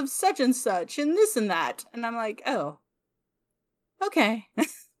because of such and such and this and that. And I'm like, oh, okay.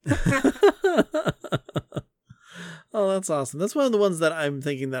 Oh, that's awesome. That's one of the ones that I'm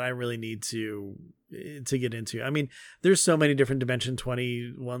thinking that I really need to get into. I mean, there's so many different Dimension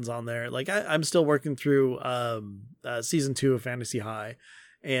 20 ones on there. Like I'm still working through season 2 of Fantasy High,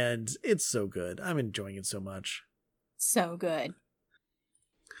 and it's so good. I'm enjoying it so much. So good.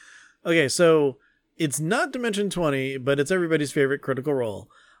 Okay, so it's not Dimension 20, but it's everybody's favorite Critical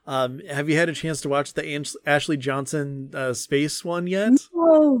Role. Have you had a chance to watch the Ashley Johnson space one yet?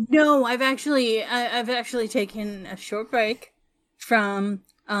 No, I've actually taken a short break from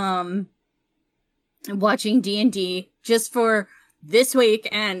watching D&D just for this week,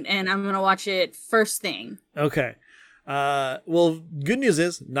 and I'm gonna watch it first thing. Okay. Well, good news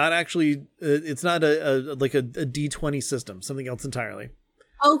is not actually. It's not a D20 system. Something else entirely.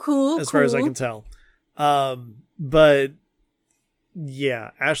 Oh, cool. As far as I can tell. But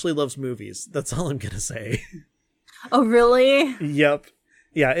yeah, Ashley loves movies. That's all I'm gonna say. Oh, really? Yep.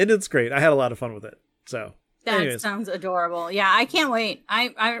 Yeah, and it's great. I had a lot of fun with it. So that sounds adorable. Yeah, I can't wait.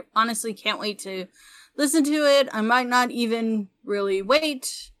 I honestly can't wait to listen to it. I might not even really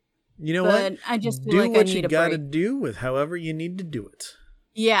wait. You know what? I just feel do like what I need you a gotta break. do with however you need to do it.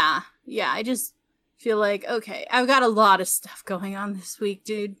 Yeah. I just feel like, okay, I've got a lot of stuff going on this week,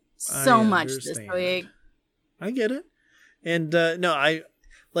 dude. So much this week. I get it. And no,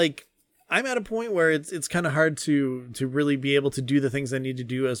 I'm at a point where it's kind of hard to really be able to do the things I need to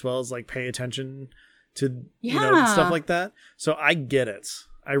do, as well as like pay attention to stuff like that. So I get it.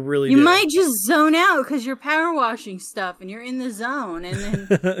 I really do. You might just zone out because you're power washing stuff and you're in the zone, and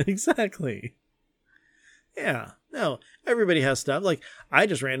then exactly. Yeah. No, everybody has stuff. Like, I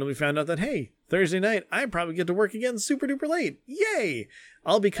just randomly found out that, hey, Thursday night, I probably get to work again super duper late. Yay!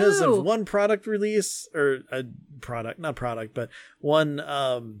 All because of one product release, or a product, not product, but one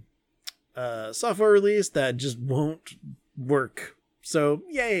software release that just won't work. So,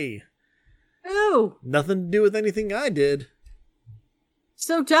 yay! Ooh! Nothing to do with anything I did.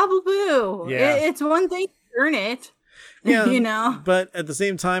 So double boo. Yeah. It's one thing to earn it. Yeah. You know? But at the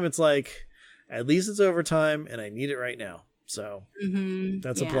same time, it's like, at least it's overtime and I need it right now. So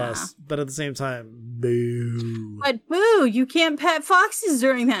that's a plus. But at the same time, boo. But boo, you can't pet foxes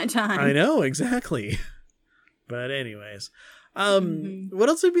during that time. I know, exactly. But anyways, what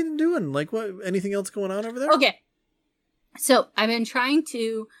else have you been doing? Like, what? Anything else going on over there? Okay. So I've been trying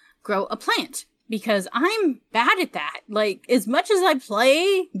to grow a plant because I'm bad at that. Like, as much as I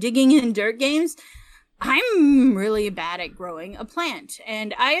play digging in dirt games, I'm really bad at growing a plant.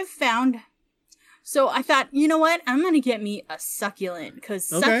 And I have found... So I thought, you know what? I'm going to get me a succulent because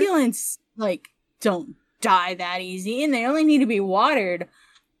succulents, like, don't die that easy. And they only need to be watered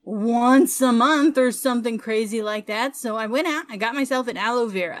once a month or something crazy like that. So I went out, I got myself an aloe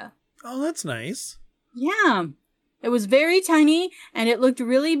vera. Oh, that's nice. Yeah. It was very tiny and it looked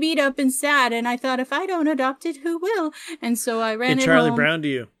really beat up and sad. And I thought, if I don't adopt it, who will? And so I ran it Charlie home. Brown to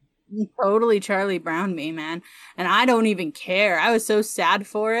you. Totally Charlie Brown me, man. And I don't even care. I was so sad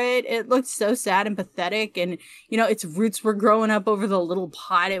for it. It looked so sad and pathetic. And, you know, its roots were growing up over the little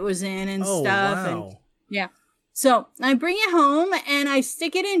pot it was in and stuff. Wow. And yeah. So I bring it home and I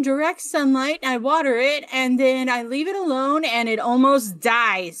stick it in direct sunlight. I water it and then I leave it alone and it almost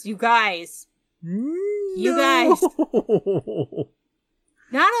dies, you guys. You guys.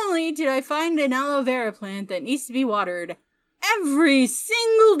 Not only did I find an aloe vera plant that needs to be watered every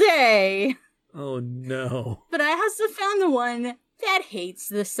single day. Oh no. But I also found the one that hates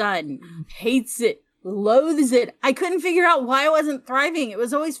the sun. Hates it. Loathes it. I couldn't figure out why it wasn't thriving. It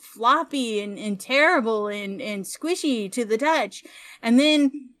was always floppy and terrible and squishy to the touch. And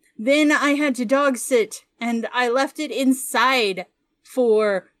then I had to dog sit and I left it inside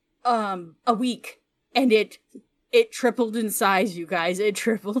for a week. And it tripled in size, you guys. It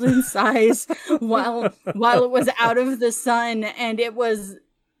tripled in size while it was out of the sun. And it was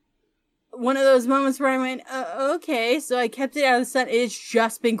one of those moments where I went, okay. So I kept it out of the sun. It's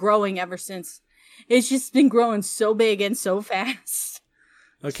just been growing ever since. It's just been growing so big and so fast.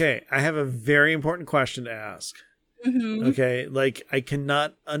 Okay, I have a very important question to ask. Mm-hmm. Okay, like, I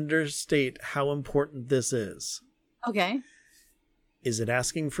cannot understate how important this is. Okay. Is it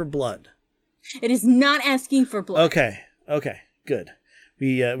asking for blood? It is not asking for blood. Okay, good.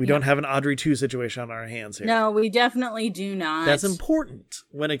 We don't have an Audrey 2 situation on our hands here. No, we definitely do not. That's important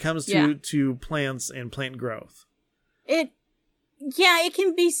when it comes to plants and plant growth. It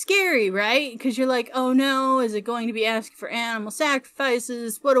can be scary, right? Because you're like, oh no, is it going to be asking for animal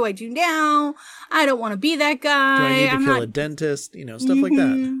sacrifices? What do I do now? I don't want to be that guy. Do I need to kill a dentist? You know, stuff like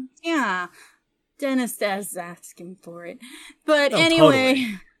that. Yeah. Dentist is asking for it. But anyway.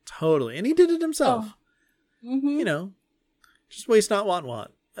 Totally. And he did it himself. Oh. Mm-hmm. You know, just waste not, want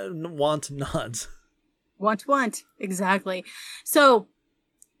not. Want not. Want. Exactly. So,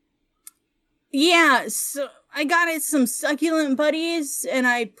 yeah, so I got it some succulent buddies and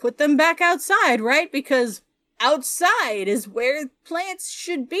I put them back outside, right? Because outside is where plants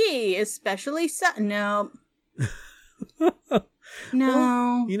should be, especially No. No.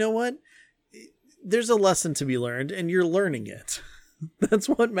 Well, you know what? There's a lesson to be learned and you're learning it. That's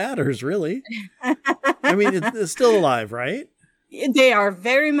what matters, really. I mean, it's still alive, right? They are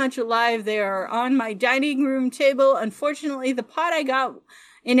very much alive. They are on my dining room table. Unfortunately, the pot I got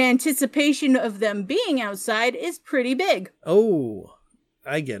in anticipation of them being outside is pretty big. Oh,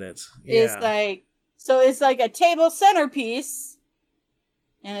 I get it. Yeah. It's like So it's like a table centerpiece,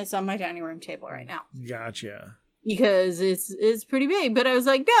 and it's on my dining room table right now. Gotcha. Because it's pretty big. But I was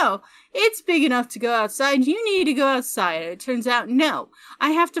like, no, it's big enough to go outside. You need to go outside. It turns out, no.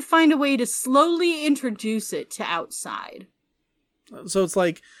 I have to find a way to slowly introduce it to outside. So it's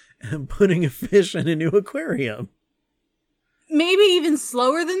like putting a fish in a new aquarium. Maybe even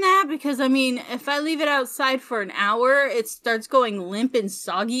slower than that, because, I mean, if I leave it outside for an hour, it starts going limp and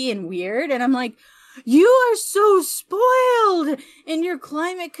soggy and weird. And I'm like, you are so spoiled in your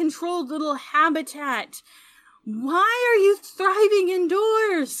climate-controlled little habitat. Why are you thriving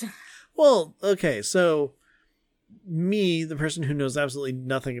indoors? Well, okay, so me, the person who knows absolutely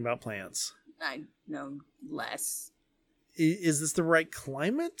nothing about plants. I know less. Is this the right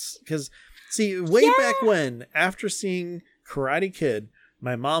climate? Because, see, way back when, after seeing Karate Kid,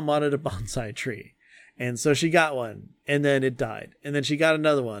 my mom wanted a bonsai tree. And so she got one, and then it died. And then she got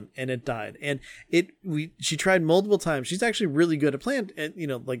another one, and it died. And she tried multiple times. She's actually really good at plants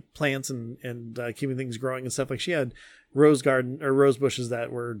and keeping things growing and stuff. Like, she had rose bushes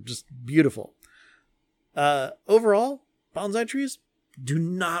that were just beautiful. Overall, bonsai trees do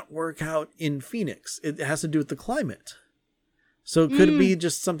not work out in Phoenix. It has to do with the climate. So could it be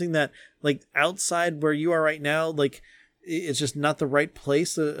just something that, like, outside where you are right now, like, it's just not the right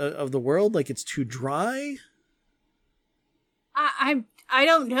place of the world? Like, it's too dry? I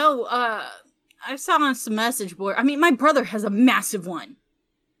don't know. I saw on some message board. I mean, my brother has a massive one.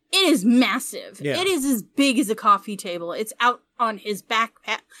 It is massive. Yeah. It is as big as a coffee table. It's out on his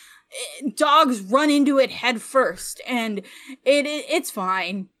backpack. Dogs run into it head first, and it's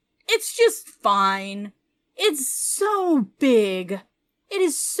fine. It's just fine. It's so big. It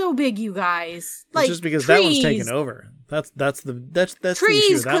is so big, you guys. Like, just because trees, that one's taken over. That's the issue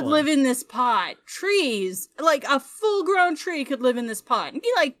with that could live in this pot. Trees, like a full-grown tree, could live in this pot and be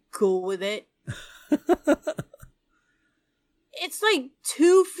like cool with it. It's like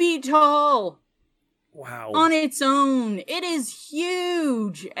 2 feet tall. Wow. On its own. It is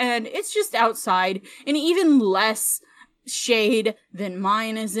huge, and it's just outside, and even less shade than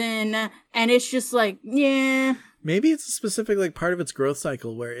mine is in, and it's just like, yeah. Maybe it's a specific, like, part of its growth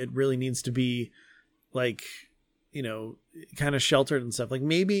cycle where it really needs to be, like, you know, kind of sheltered and stuff. Like,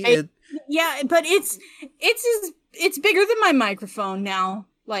 maybe yeah, but it's bigger than my microphone now.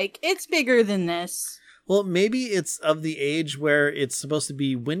 Like, it's bigger than this. Well, maybe it's of the age where it's supposed to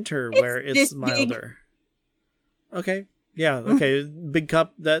be winter, where it's milder. Big. Okay. Yeah. Okay. Big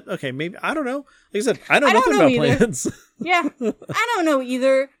cup. Okay. Maybe. I don't know. Like I said, I know nothing about plants. Yeah. I don't know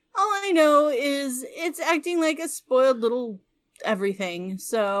either. All I know is it's acting like a spoiled little everything.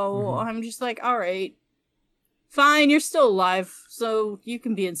 So I'm just like, all right, fine. You're still alive, so you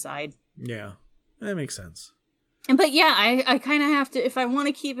can be inside. Yeah. That makes sense. But yeah, I kind of have to, if I want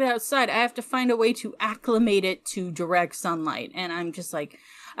to keep it outside, I have to find a way to acclimate it to direct sunlight. And I'm just like,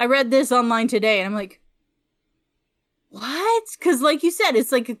 I read this online today, and I'm like, what? Because like you said,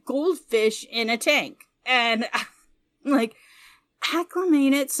 it's like a goldfish in a tank. And I'm like,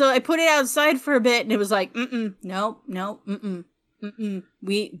 acclimate it. So I put it outside for a bit, and it was like, nope,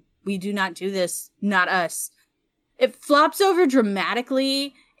 we do not do this. Not us. It flops over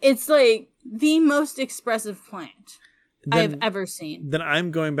dramatically. It's like the most expressive plant I've ever seen. Then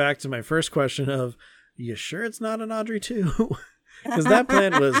I'm going back to my first question of, you sure it's not an Audrey 2? Because that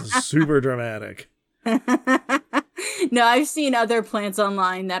plant was super dramatic. No, I've seen other plants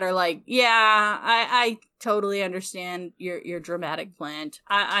online that are like, yeah, I totally understand your dramatic plant.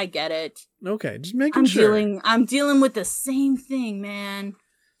 I get it. Okay, just making sure. I'm dealing with the same thing, man.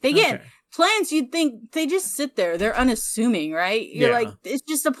 Plants, you'd think they just sit there. They're unassuming, right? You're like, it's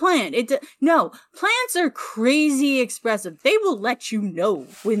just a plant. No, plants are crazy expressive. They will let you know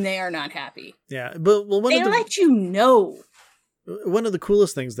when they are not happy. Yeah, but they let you know. One of the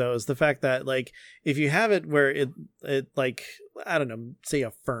coolest things, though, is the fact that, like, if you have it where it like, I don't know, say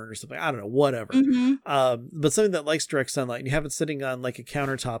a fern or something, I don't know, whatever. But something that likes direct sunlight, and you have it sitting on like a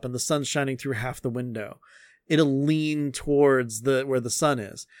countertop, and the sun's shining through half the window, it'll lean towards where the sun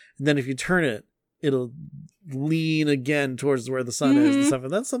is. And then if you turn it, it'll lean again towards where the sun is and stuff.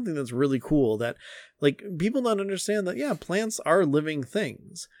 And that's something that's really cool, that, like, people don't understand that, yeah, plants are living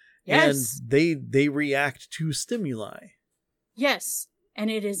things. Yes. And they react to stimuli. Yes. And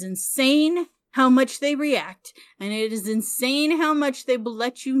it is insane how much they react. And it is insane how much they will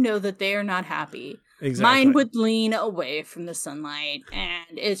let you know that they are not happy. Exactly. Mine would lean away from the sunlight.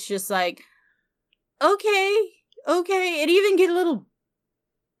 And it's just like, okay. It even get a little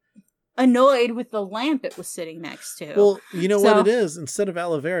annoyed with the lamp it was sitting next to. Well, you know what it is? Instead of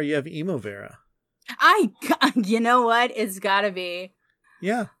aloe vera, you have emo vera. You know what? It's gotta be.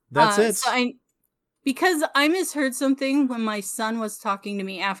 Yeah, that's it. So because I misheard something when my son was talking to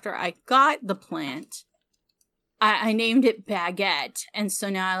me after I got the plant. I named it Baguette, and so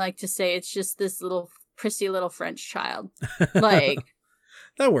now I like to say it's just this little prissy little French child. Like,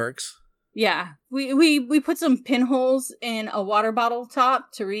 that works. Yeah, we put some pinholes in a water bottle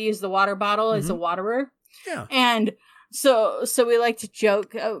top to reuse the water bottle as a waterer. Yeah, and so we like to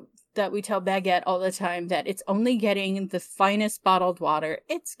joke that we tell Baguette all the time that it's only getting the finest bottled water.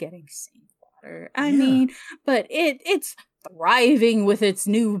 It's getting sink water. I mean, but it's thriving with its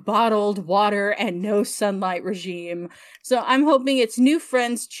new bottled water and no sunlight regime. So I'm hoping its new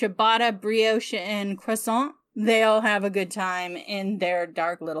friends, ciabatta, brioche, and croissant, they all have a good time in their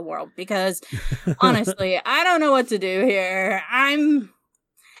dark little world. Because honestly, I don't know what to do here.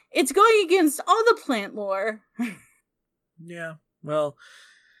 It's going against all the plant lore. Yeah, well,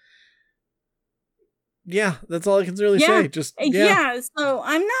 yeah, that's all I can really say. Just so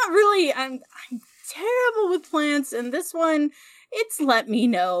I'm terrible with plants, and this one, it's let me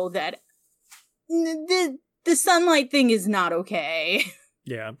know that the sunlight thing is not okay.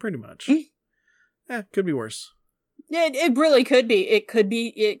 Yeah, pretty much. Could be worse. It really could be. It could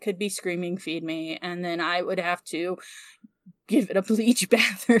be screaming feed me, and then I would have to give it a bleach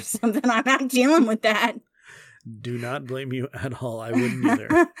bath or something. I'm not dealing with that. Do not blame you at all. I wouldn't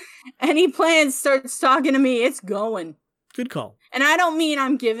either. Any plant starts talking to me, it's going. Good call. And I don't mean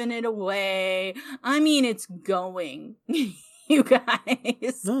I'm giving it away. I mean it's going. You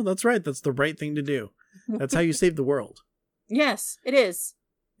guys. No, that's right. That's the right thing to do. That's how you save the world. Yes, it is.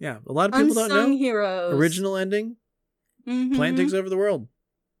 Yeah, a lot of people Unsung don't know. Heroes. Original ending. Mm-hmm. Plant takes over the world.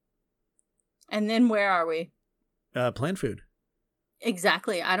 And then where are we? Plant food.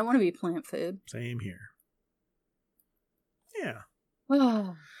 Exactly. I don't want to be plant food. Same here. Yeah.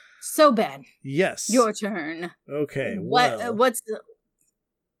 So Ben. Yes. Your turn. Okay. What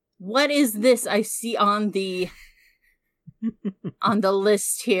is this I see on the on the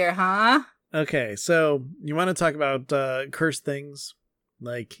list here, huh? Okay, so you want to talk about cursed things,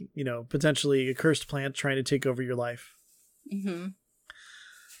 like, potentially a cursed plant trying to take over your life. Mm-hmm.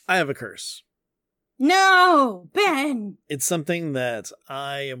 I have a curse. No, Ben! It's something that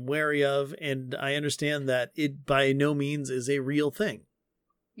I am wary of, and I understand that it by no means is a real thing.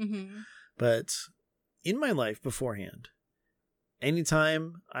 Mm-hmm. But in my life beforehand,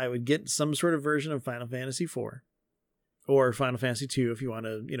 anytime I would get some sort of version of Final Fantasy IV, or Final Fantasy II if you want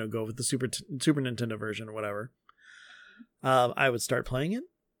to, go with the Super Nintendo version or whatever, I would start playing it,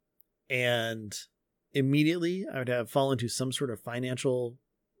 and immediately I would have fallen into some sort of financial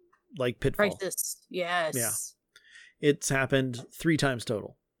pitfall. Crisis. Yes. Yeah. It's happened 3 times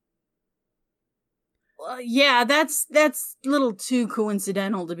total. Well, yeah, that's a little too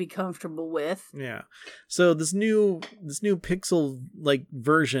coincidental to be comfortable with. Yeah. So this new pixel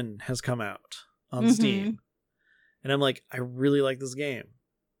version has come out on Steam. And I'm like, I really like this game,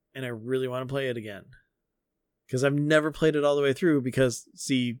 and I really want to play it again, because I've never played it all the way through, because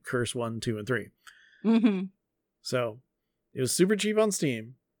see Curse 1, 2, and 3. Mm-hmm. So it was super cheap on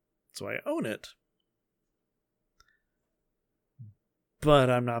Steam, so I own it. But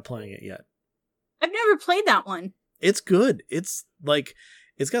I'm not playing it yet. I've never played that one. It's good. It's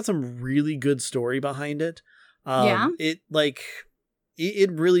got some really good story behind it. It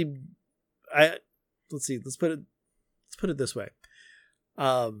really, let's see, let's put it this way.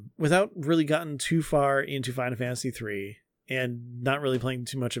 Without really gotten too far into Final Fantasy 3 and not really playing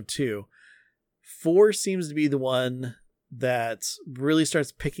too much of 2, 4 seems to be the one that really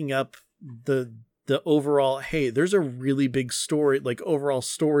starts picking up the overall, hey, there's a really big story, overall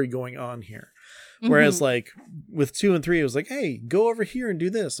story going on here. Whereas with 2 and 3, it was like, hey, go over here and do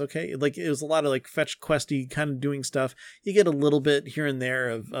this. Okay. It was a lot of fetch questy kind of doing stuff. You get a little bit here and there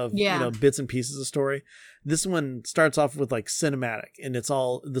of bits and pieces of story. This one starts off with cinematic, and it's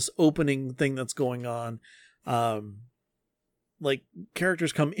all this opening thing that's going on.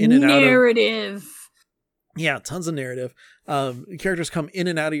 Characters come in and out of narrative. Yeah, tons of narrative. Characters come in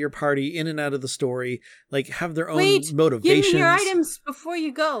and out of your party, in and out of the story, have their own motivations. Give me your items before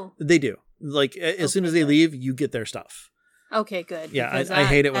you go. They do. As soon as they leave, you get their stuff. Okay, good. Yeah, I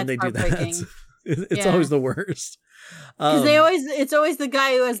hate it when they do that. It's always the worst. Because it's always the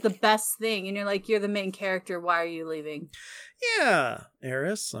guy who has the best thing, and you're like, you're the main character. Why are you leaving? Yeah,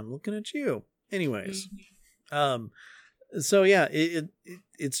 Eris, I'm looking at you. Anyways, so yeah,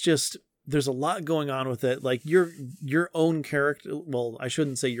 it's just, there's a lot going on with it. Your own character. Well, I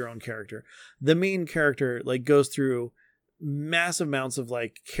shouldn't say your own character. The main character goes through massive amounts of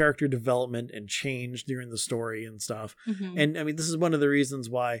character development and change during the story and stuff. And I mean, this is one of the reasons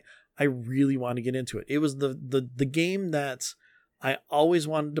why I really want to get into it. It was the game that I always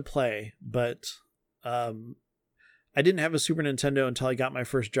wanted to play, but I didn't have a Super Nintendo until I got my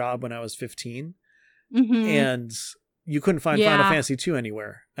first job when I was 15. Mm-hmm. And you couldn't find Final Fantasy 2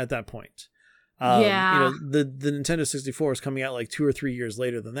 anywhere at that point. You know, the Nintendo 64 was coming out like 2 or 3 years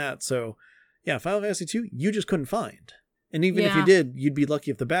later than that. So yeah, Final Fantasy 2, you just couldn't find. And even if you did, you'd be lucky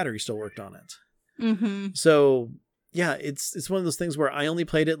if the battery still worked on it. Mm-hmm. So yeah, it's one of those things where I only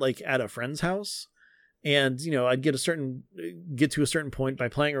played it like at a friend's house. And, you know, I'd get to a certain point by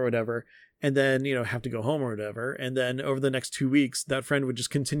playing or whatever, and then, you know, have to go home or whatever. And then over the next 2 weeks, that friend would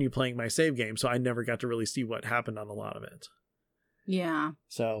just continue playing my save game. So I never got to really see what happened on a lot of it. Yeah.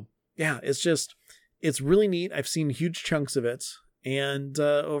 So yeah, it's really neat. I've seen huge chunks of it. And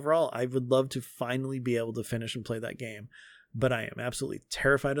overall, I would love to finally be able to finish and play that game. But I am absolutely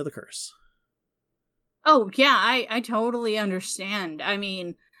terrified of the curse. Oh, yeah, I totally understand. I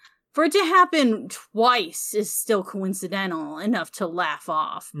mean, for it to happen twice is still coincidental enough to laugh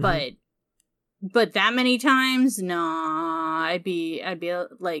off, Mm-hmm. but that many times, nah, I'd be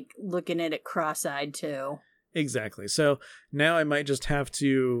like looking at it cross-eyed too. Exactly. So now I might just have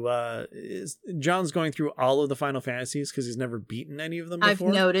to. John's going through all of the Final Fantasies because he's never beaten any of them before.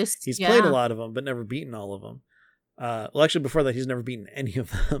 I've noticed. He's played a lot of them, but never beaten all of them. Well, actually, before that, he's never beaten any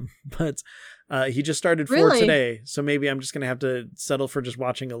of them. But he just started 4 today, so maybe I'm just going to have to settle for just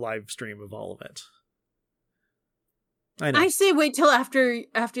watching a live stream of all of it. I know. I say wait till after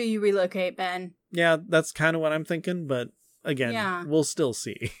you relocate, Ben. Yeah, that's kind of what I'm thinking, but again, we'll still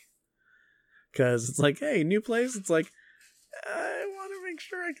see. Because it's like, hey, new place. It's like, I want to make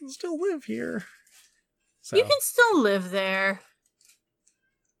sure I can still live here. So, you can still live there.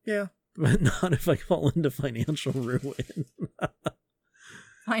 Yeah, but not if I fall into financial ruin.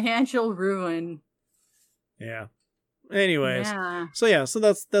 Financial ruin. Yeah. Anyways, so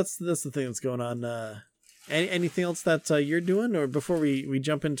that's the thing that's going on. Anything else that you're doing, or before we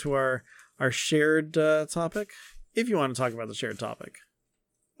jump into our shared topic, if you want to talk about the shared topic.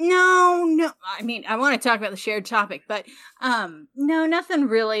 No. I mean, I want to talk about the shared topic, but no, nothing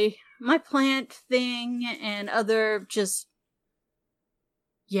really. My plant thing and other just.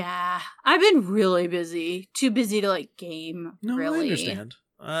 Yeah, I've been really busy. Too busy to like game. No, really.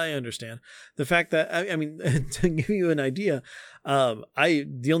 I understand. The fact that I mean, to give you an idea,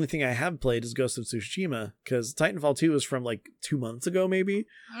 the only thing I have played is Ghost of Tsushima because Titanfall 2 was from like 2 months ago, maybe.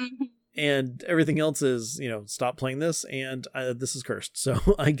 Mm-hmm. And everything else is, you know, stop playing this, and this is cursed. So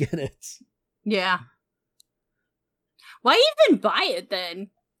I get it. Yeah. Why even buy it then?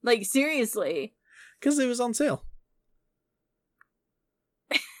 Like, seriously. Because it was on sale.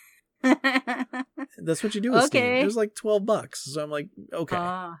 That's what you do with Steam. It was like $12. So I'm like, okay.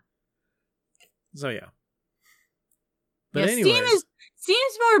 So yeah. But anyways.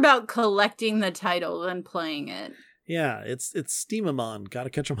 Steam's more about collecting the title than playing it. Yeah, it's Steamamon.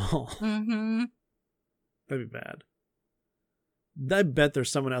 Gotta catch them all. Mm-hmm. That'd be bad. I bet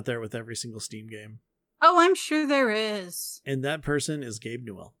there's someone out there with every single Steam game. Oh, I'm sure there is. And that person is Gabe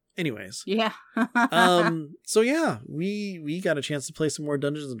Newell. Anyways. Yeah. So yeah, we got a chance to play some more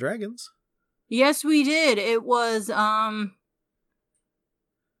Dungeons and Dragons. Yes, we did. It was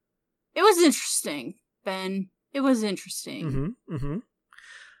interesting, Ben. It was interesting. Mm-hmm.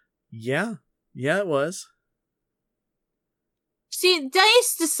 Yeah, it was. See,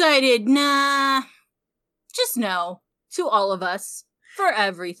 DICE decided, nah, just no, to all of us, for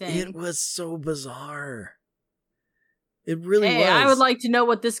everything. It was so bizarre. It really was. Hey, I would like to know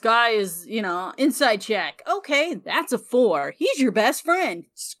what this guy is, inside check. Okay, that's a 4. He's your best friend.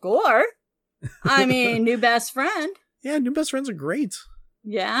 Score. I mean, new best friend. Yeah, new best friends are great.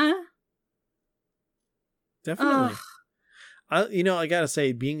 Yeah. Definitely. I gotta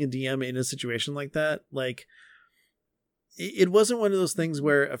say, being a DM in a situation like that, like, it wasn't one of those things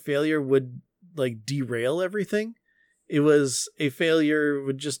where a failure would, like, derail everything. It was a failure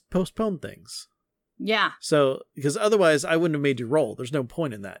would just postpone things. Yeah. So, because otherwise I wouldn't have made you roll. There's no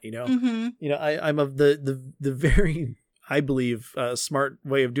point in that, Mm-hmm. I'm of the very, I believe, smart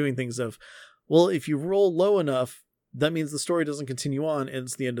way of doing things of, well, if you roll low enough, that means the story doesn't continue on and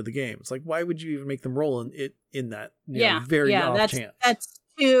it's the end of the game. It's like, why would you even make them roll in that very off chance?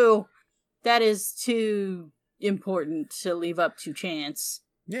 That is too important to leave up to chance.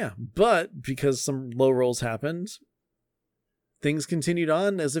 Yeah, but because some low rolls happened, things continued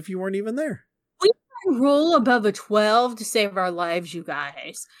on as if you weren't even there. We roll above a 12 to save our lives, you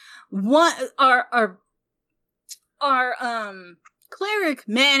guys. Our cleric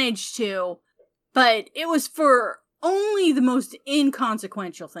managed to, but it was for only the most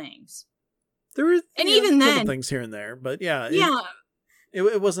inconsequential things. There were even then things here and there, but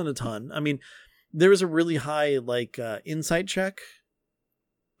it wasn't a ton. I mean, there was a really high insight check,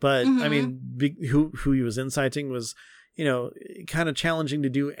 But I Mhm. mean, who he was inciting was, you know, kind of challenging to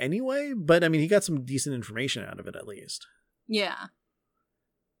do anyway. But I mean, he got some decent information out of it at least. Yeah.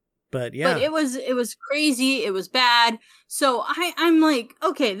 But yeah, But it was crazy. It was bad. So I'm like,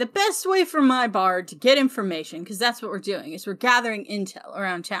 okay, the best way for my bard to get information, because that's what we're doing, is we're gathering intel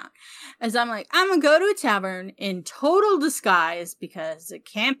around town. As I'm like, I'm gonna go to a tavern in total disguise because it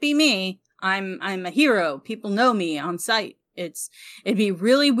can't be me. I'm a hero. People know me on sight. It'd be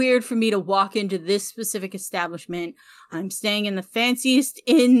really weird for me to walk into this specific establishment. I'm staying in the fanciest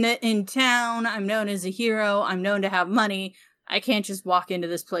inn in town. I'm known as a hero. I'm known to have money. I can't just walk into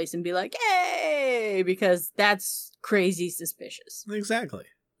this place and be like, hey, because that's crazy suspicious. exactly.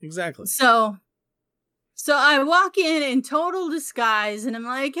 So I walk in total disguise and I'm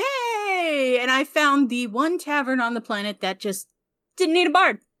like, hey, and I found the one tavern on the planet that just didn't need a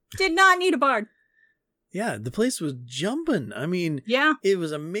bard. Did not need a bard. Yeah, the place was jumping. I mean, Yeah. it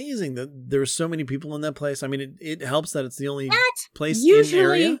was amazing that there were so many people in that place. I mean, it helps that it's the only That place in the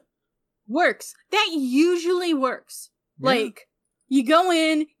area. Works. That usually works. Yeah. Like, you go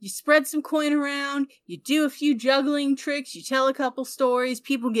in, you spread some coin around, you do a few juggling tricks, you tell a couple stories,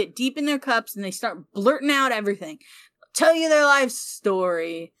 people get deep in their cups and they start blurting out everything. Tell you their life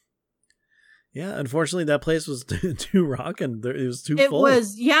story. Yeah, unfortunately, that place was too rocking. It was too full.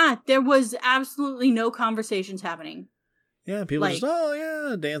 There was absolutely no conversations happening. Yeah, people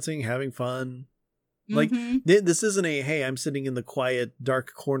just, dancing, having fun. Like, Mhm. this isn't a, hey, I'm sitting in the quiet,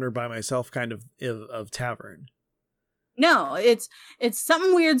 dark corner by myself kind of tavern. No, it's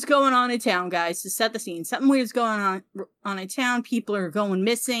something weird's going on in town, guys, to set the scene. Something weird's going on in town. People are going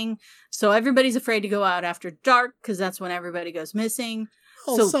missing. So everybody's afraid to go out after dark because that's when everybody goes missing.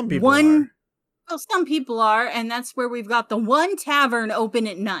 Well, so some people are. Well, some people are, and that's where we've got the one tavern open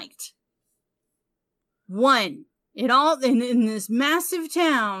at night. One. In this massive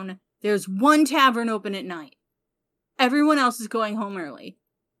town, there's one tavern open at night. Everyone else is going home early.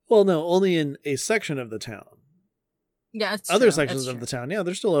 Well, no, only in a section of the town. Yeah, it's Other true. sections That's of true. the town, yeah,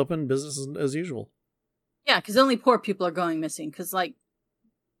 they're still open, business as usual. Yeah, because only poor people are going missing. Because, like,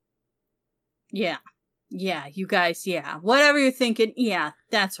 yeah, you guys, yeah, whatever you're thinking, yeah,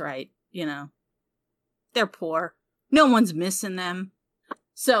 that's right. You know, they're poor. No one's missing them.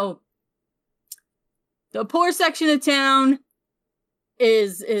 So, the poor section of town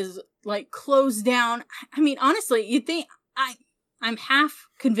is like closed down. I mean, honestly, you'd think I'm half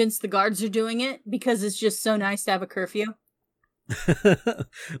convinced the guards are doing it because it's just so nice to have a curfew.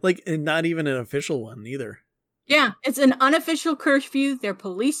 Like, and not even an official one either. Yeah, it's an unofficial curfew. They're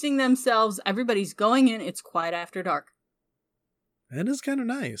policing themselves. Everybody's going in. It's quiet after dark. That is kind of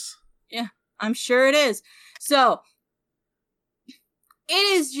nice. Yeah, I'm sure it is. So, it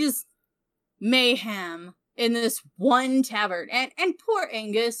is just mayhem in this one tavern. And poor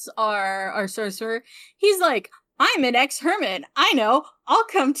Angus, our sorcerer, he's like, I'm an ex-hermit. I know. I'll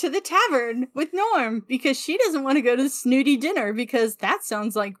come to the tavern with Norm because she doesn't want to go to the snooty dinner because that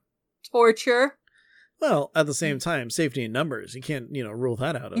sounds like torture. Well, at the same time, safety in numbers. You can't, rule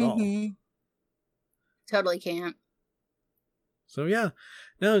that out at all. Totally can't. So yeah,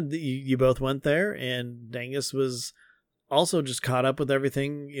 no, you both went there, and Angus was also just caught up with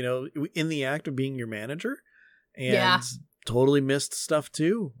everything, in the act of being your manager, and totally missed stuff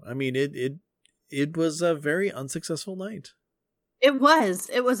too. I mean, it was a very unsuccessful night. It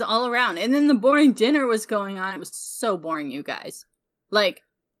was all around. And then the boring dinner was going on. It was so boring, you guys. Like,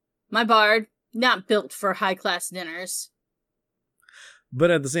 my bard, not built for high-class dinners.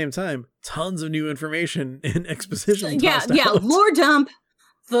 But at the same time, tons of new information and exposition. Yeah, out. lore dump.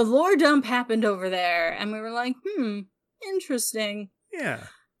 The lore dump happened over there, and we were like, interesting. Yeah.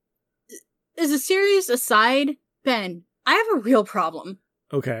 As a serious aside, Ben, I have a real problem.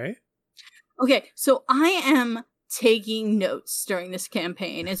 Okay, so I am taking notes during this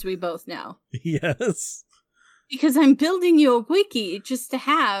campaign, as we both know. Yes. Because I'm building you a wiki just to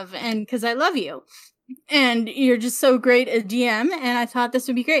have, and because I love you. And you're just so great at DM, and I thought this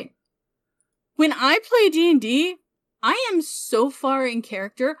would be great. When I play D&D, I am so far in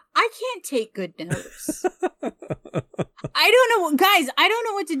character, I can't take good notes. I don't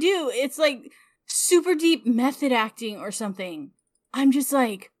know what to do. It's like super deep method acting or something. I'm just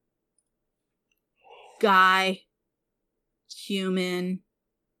like, guy, human,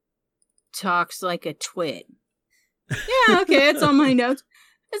 talks like a twit. Yeah, okay, it's on my notes.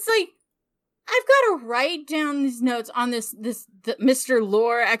 It's like, I've got to write down these notes on the Mr.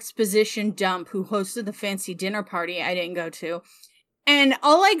 Lore exposition dump who hosted the fancy dinner party I didn't go to. And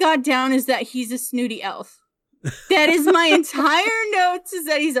all I got down is that he's a snooty elf. That is my entire notes, is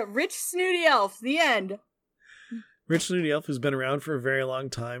that he's a rich snooty elf. The end. Rich Snooty Elf, who's been around for a very long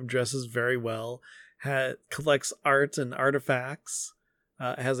time, dresses very well, collects art and artifacts,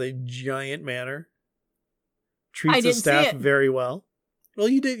 has a giant manor, treats his staff very well. Well,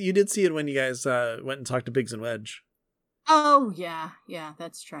 you did see it when you guys went and talked to Biggs and Wedge. Oh, yeah,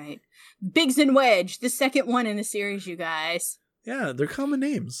 that's right. Biggs and Wedge, the second one in the series, you guys. Yeah, they're common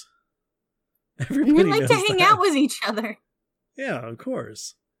names. Everybody we like to hang out with each other. Yeah, of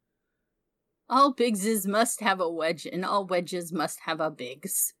course. All Biggses must have a Wedge, and all Wedges must have a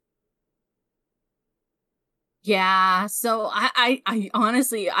Biggs. Yeah, so I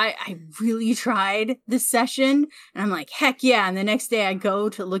honestly, I really tried this session, and I'm like, heck yeah, and the next day I go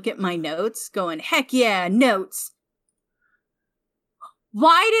to look at my notes, going, heck yeah, notes.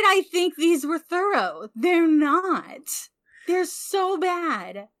 Why did I think these were thorough? They're not. They're so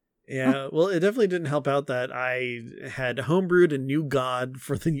bad. Yeah, well, it definitely didn't help out that I had homebrewed a new god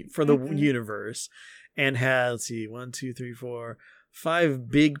for the universe, and had, let's see, 1, 2, 3, 4, 5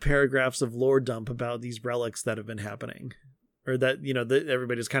 big paragraphs of lore dump about these relics that have been happening, or that that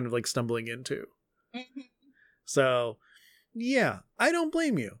everybody's kind of like stumbling into. Mm-hmm. So, yeah, I don't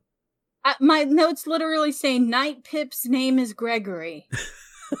blame you. My notes literally say Night Pip's name is Gregory.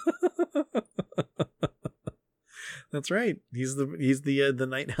 That's right. He's the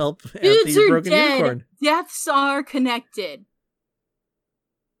night help at Dudes the are Broken dead. Unicorn. Deaths are connected.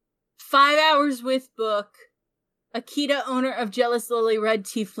 5 hours with book. Akita, owner of Jealous Lily Red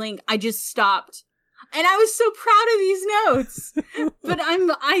Tiefling. I just stopped. And I was so proud of these notes. But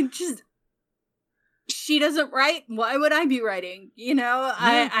she doesn't write. Why would I be writing? Yeah,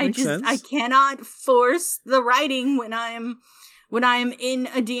 I cannot force the writing when I'm in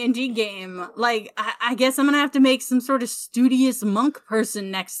a D&D game. Like, I guess I'm gonna have to make some sort of studious monk person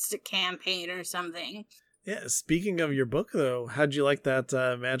next campaign or something. Yeah, speaking of your book, though, how'd you like that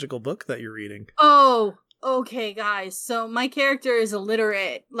magical book that you're reading? Oh, okay, guys. So my character is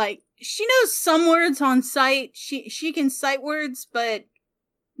illiterate. Like, she knows some words on sight. She can sight words, but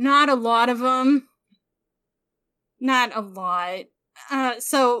not a lot of them. Not a lot.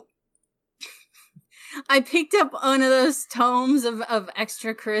 So I picked up one of those tomes of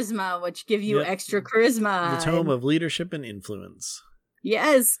extra charisma, which give you extra charisma. The tome of leadership and influence.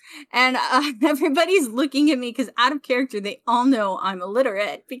 Yes. And everybody's looking at me because out of character, they all know I'm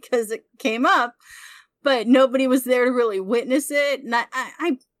illiterate because it came up, but nobody was there to really witness it. And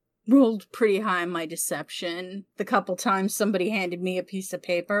I rolled pretty high on my deception the couple times somebody handed me a piece of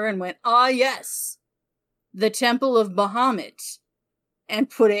paper and went, "Ah, yes, the Temple of Bahamut," and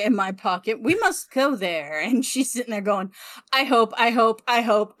put it in my pocket. "We must go there." And she's sitting there going, I hope.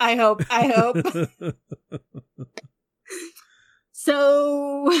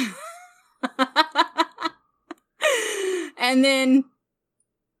 So, and then,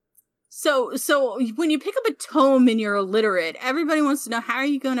 so when you pick up a tome and you're illiterate, everybody wants to know, how are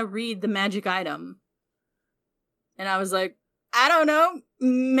you going to read the magic item? And I was like, I don't know.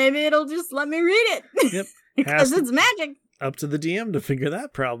 Maybe it'll just let me read it. Yep. Because it's magic. Up to the DM to figure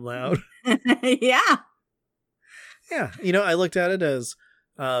that problem out. Yeah. Yeah. I looked at it as,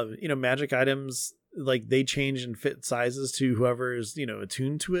 magic items, like, they change and fit sizes to whoever's,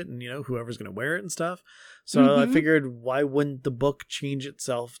 attuned to it and, whoever's going to wear it and stuff. So I figured, why wouldn't the book change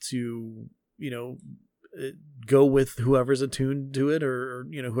itself to, go with whoever's attuned to it or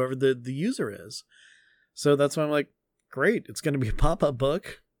whoever the user is. So that's why I'm like, great. It's going to be a pop-up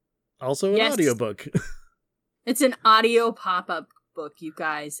book. Also an audiobook. It's an audio pop-up book, you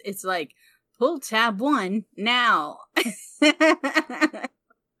guys. It's like, pull tab 1 now.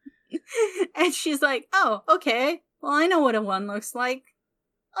 And she's like, oh, okay. Well, I know what a 1 looks like.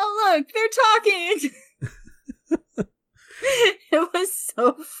 Oh, look, they're talking. It was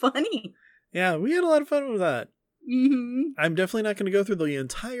so funny. Yeah, we had a lot of fun with that. Mm-hmm. I'm definitely not going to go through the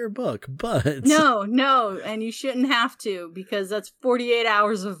entire book, but... No, and you shouldn't have to, because that's 48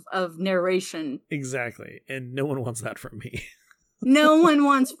 hours of narration. Exactly, and no one wants that from me. No one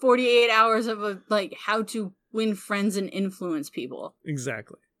wants 48 hours of, how to win friends and influence people.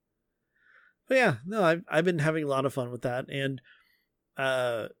 Exactly. But yeah, no, I've been having a lot of fun with that, and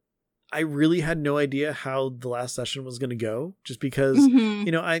I really had no idea how the last session was going to go, just because,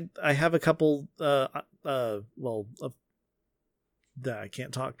 I have a couple, I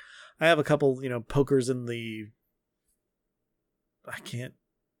can't talk. I have a couple, pokers in the,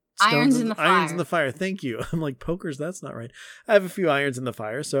 Irons in the fire. Irons in the fire. Thank you. I'm like, pokers, that's not right. I have a few irons in the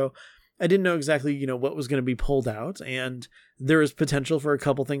fire, so I didn't know exactly, what was going to be pulled out, and there is potential for a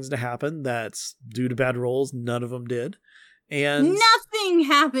couple things to happen that's due to bad rolls. None of them did. And nothing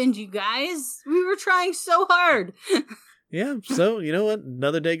happened, you guys. We were trying so hard. Yeah, so you know what?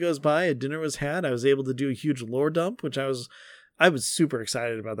 Another day goes by, a dinner was had. I was able to do a huge lore dump, which I was super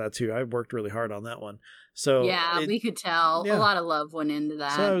excited about that too. I worked really hard on that one. So Yeah, we could tell. A lot of love went into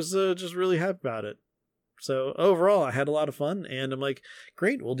that. So I was just really happy about it. So overall, I had a lot of fun, and I'm like,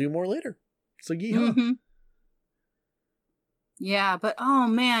 great, we'll do more later. So yeehaw. Mm-hmm. Yeah, but oh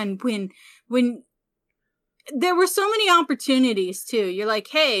man, when there were so many opportunities too. You're like,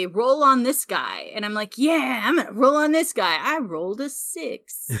 hey, roll on this guy. And I'm like, yeah, I'm gonna roll on this guy. I rolled a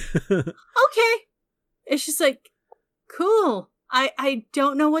 6. Okay. It's just like, cool. I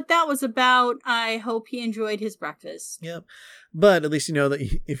don't know what that was about. I hope he enjoyed his breakfast. Yep. But at least you know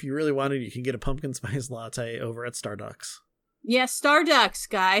that if you really wanted, you can get a pumpkin spice latte over at Starducks. Yeah, Starducks,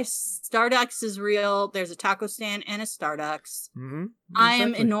 guys. Starducks is real. There's a taco stand and a Starducks. Mm-hmm. Exactly. I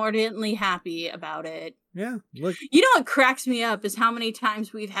am inordinately happy about it. Yeah, look. You know what cracks me up is how many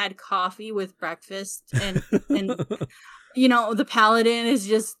times we've had coffee with breakfast, and you know, the paladin is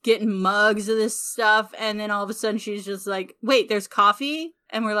just getting mugs of this stuff, and then all of a sudden she's just like, wait, there's coffee?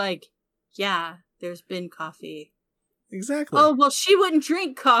 And we're like, yeah, there's been coffee. Exactly. Oh, well, she wouldn't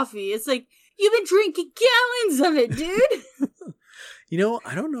drink coffee. It's like, you've been drinking gallons of it, dude. You know,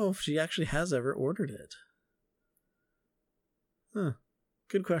 I don't know if she actually has ever ordered it. Huh.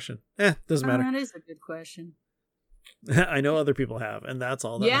 Good question. Doesn't matter. That is a good question. I know other people have, and that's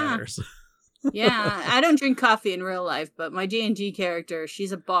all that matters. Yeah, I don't drink coffee in real life, but my D&D character,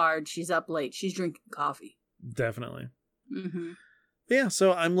 she's a bard. She's up late. She's drinking coffee. Definitely. Mm-hmm. Yeah,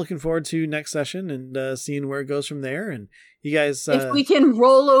 so I'm looking forward to next session and seeing where it goes from there. And you guys, if we can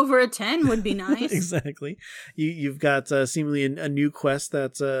roll over a 10, would be nice. Exactly. You've got seemingly a new quest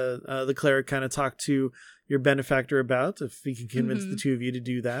that the cleric kind of talked to your benefactor about. If he can convince the two of you to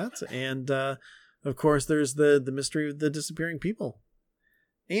do that, and of course, there's the mystery of the disappearing people.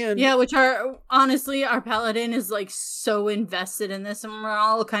 And yeah, which are honestly, our paladin is like so invested in this, and we're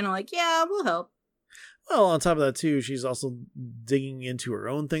all kind of like, yeah, we'll help. Well, on top of that, too, she's also digging into her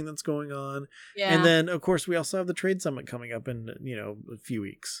own thing that's going on. Yeah. And then, of course, we also have the trade summit coming up in, a few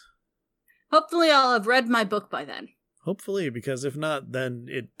weeks. Hopefully I'll have read my book by then. Hopefully, because if not, then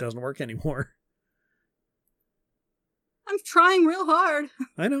it doesn't work anymore. I'm trying real hard.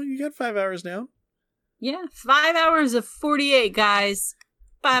 I know, you got 5 hours down. Yeah, 5 hours of 48, guys.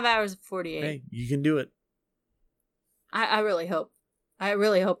 5 hours of 48. Hey, you can do it. I really hope. I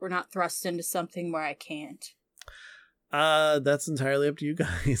really hope we're not thrust into something where I can't. That's entirely up to you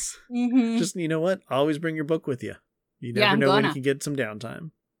guys. Mm-hmm. Just, you know what? Always bring your book with you. You never know when you can get some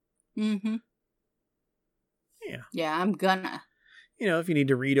downtime. Mm-hmm. Yeah. Yeah, I'm gonna. If you need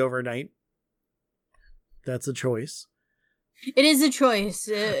to read overnight, that's a choice. It is a choice.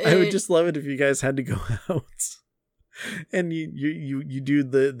 I would just love it if you guys had to go out and you do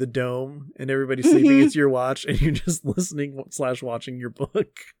the dome and everybody's sleeping. It's your watch and you're just listening / watching your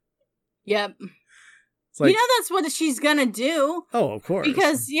book. Yep. It's like, that's what she's gonna do. Oh, of course.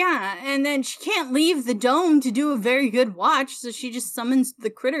 Because, yeah, and then she can't leave the dome to do a very good watch, so she just summons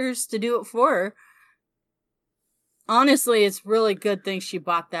the critters to do it for her. Honestly, it's really good thing she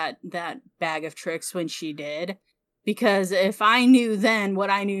bought that bag of tricks when she did. Because if I knew then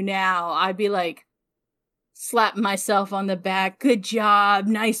what I knew now, I'd be like, slapping myself on the back. Good job.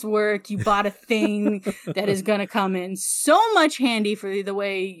 Nice work. You bought a thing that is going to come in so much handy for the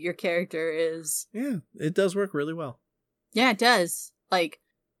way your character is. Yeah, it does work really well. Yeah, it does. Like,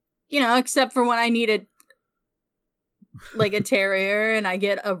 except for when I need a terrier and I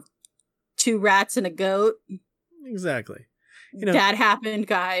get 2 rats and a goat. Exactly. That happened,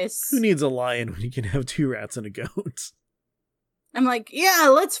 guys. Who needs a lion when you can have 2 rats and a goat? I'm like,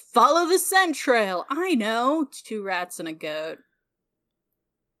 yeah, let's follow the scent trail. I know. 2 rats and a goat.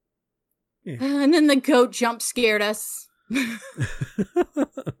 Yeah. And then the goat jump scared us. You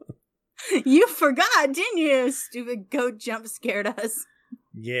forgot, didn't you? Stupid goat jump scared us.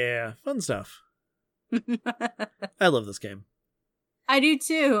 Yeah, fun stuff. I love this game. I do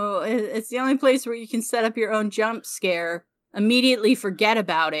too. It's the only place where you can set up your own jump scare, immediately forget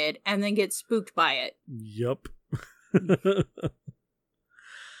about it, and then get spooked by it. Yup.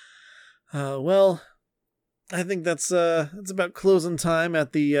 Well, I think that's about closing time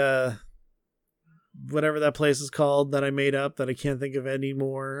at the whatever that place is called that I made up that I can't think of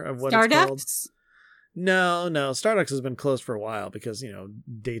anymore of what it's called. No, Starducks has been closed for a while because,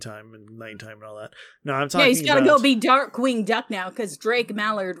 daytime and nighttime and all that. No, I'm talking about... Yeah, he's got to go be Darkwing Duck now because Drake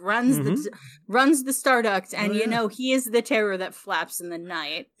Mallard runs the Starducks, and he is the terror that flaps in the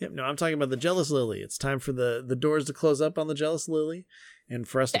night. Yep, no, I'm talking about the Jealous Lily. It's time for the doors to close up on the Jealous Lily and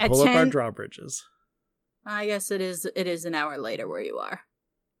for us to pull up our drawbridges. I guess it is an hour later where you are.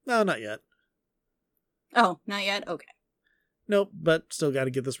 No, not yet. Oh, not yet? Okay. Nope, but still got to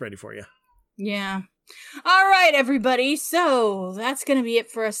get this ready for you. Yeah. All right, everybody. So that's going to be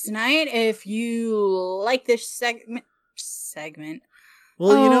it for us tonight. If you like this segment.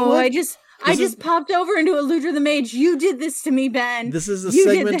 Well, you know what? I just popped over into Eludra the Mage. You did this to me, Ben. This is a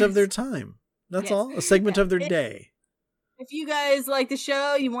segment of their time. That's all. A segment of their day. If you guys like the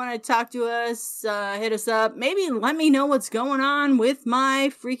show, you want to talk to us, hit us up. Maybe let me know what's going on with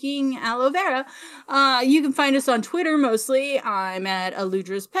my freaking aloe vera. You can find us on Twitter mostly. I'm at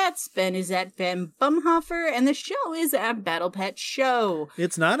Eludra's Pets. Ben is at Ben Bumhofer. And the show is at Battle Pet Show.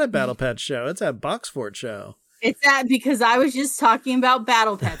 It's not a Battle Pet Show. It's a Box Fort Show. It's that because I was just talking about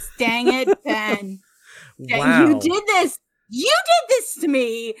Battle Pets. Dang it, Ben. Wow. You did this. You did this to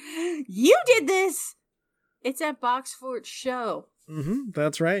me. You did this. It's at Box Fort Show.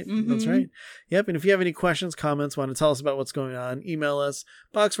 That's right. That's right. Yep. And if you have any questions, comments, want to tell us about what's going on, email us,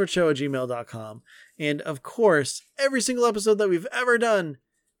 boxfortshow@gmail.com. And of course, every single episode that we've ever done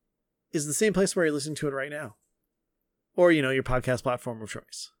is the same place where you're listening to it right now. Or, your podcast platform of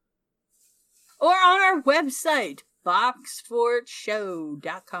choice. Or on our website,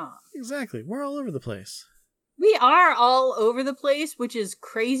 boxfortshow.com. Exactly. We're all over the place. We are all over the place, which is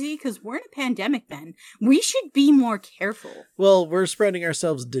crazy because we're in a pandemic, Ben. We should be more careful. Well, we're spreading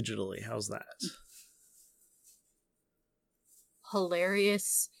ourselves digitally. How's that?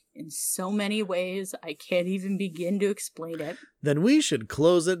 Hilarious in so many ways. I can't even begin to explain it. Then we should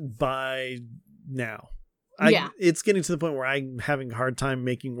close it by now. It's getting to the point where I'm having a hard time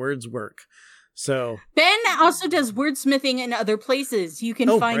making words work. So Ben also does wordsmithing in other places. You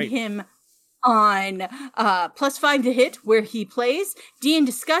can find him on +5 to Hit, where he plays, D&D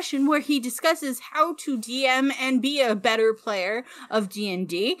Discussion, where he discusses how to DM and be a better player of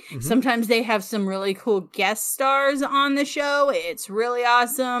D&D. Sometimes they have some really cool guest stars on the show. It's really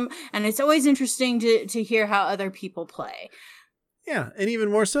awesome, and it's always interesting to hear how other people play. Yeah, and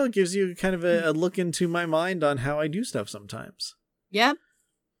even more so, it gives you kind of a look into my mind on how I do stuff sometimes. Yep.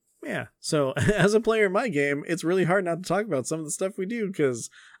 Yeah, so as a player in my game, it's really hard not to talk about some of the stuff we do,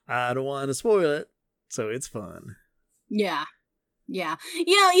 because I don't want to spoil it, so it's fun. Yeah. Even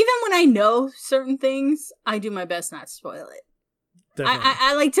when I know certain things, I do my best not to spoil it.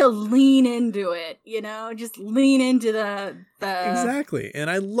 I like to lean into it, just lean into the... Exactly,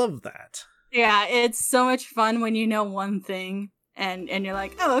 and I love that. Yeah, it's so much fun when you know one thing, and you're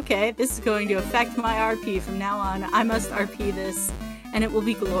like, oh, okay, this is going to affect my RP from now on. I must RP this, and it will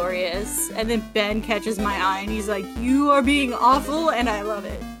be glorious. And then Ben catches my eye, and he's like, you are being awful, and I love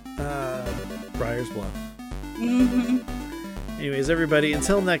it. Briar's Bluff. Anyways, everybody,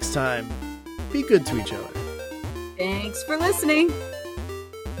 until next time, be good to each other. Thanks for listening.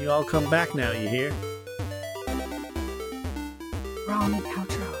 You all come back now, you hear? Wrong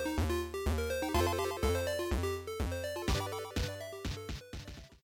outro.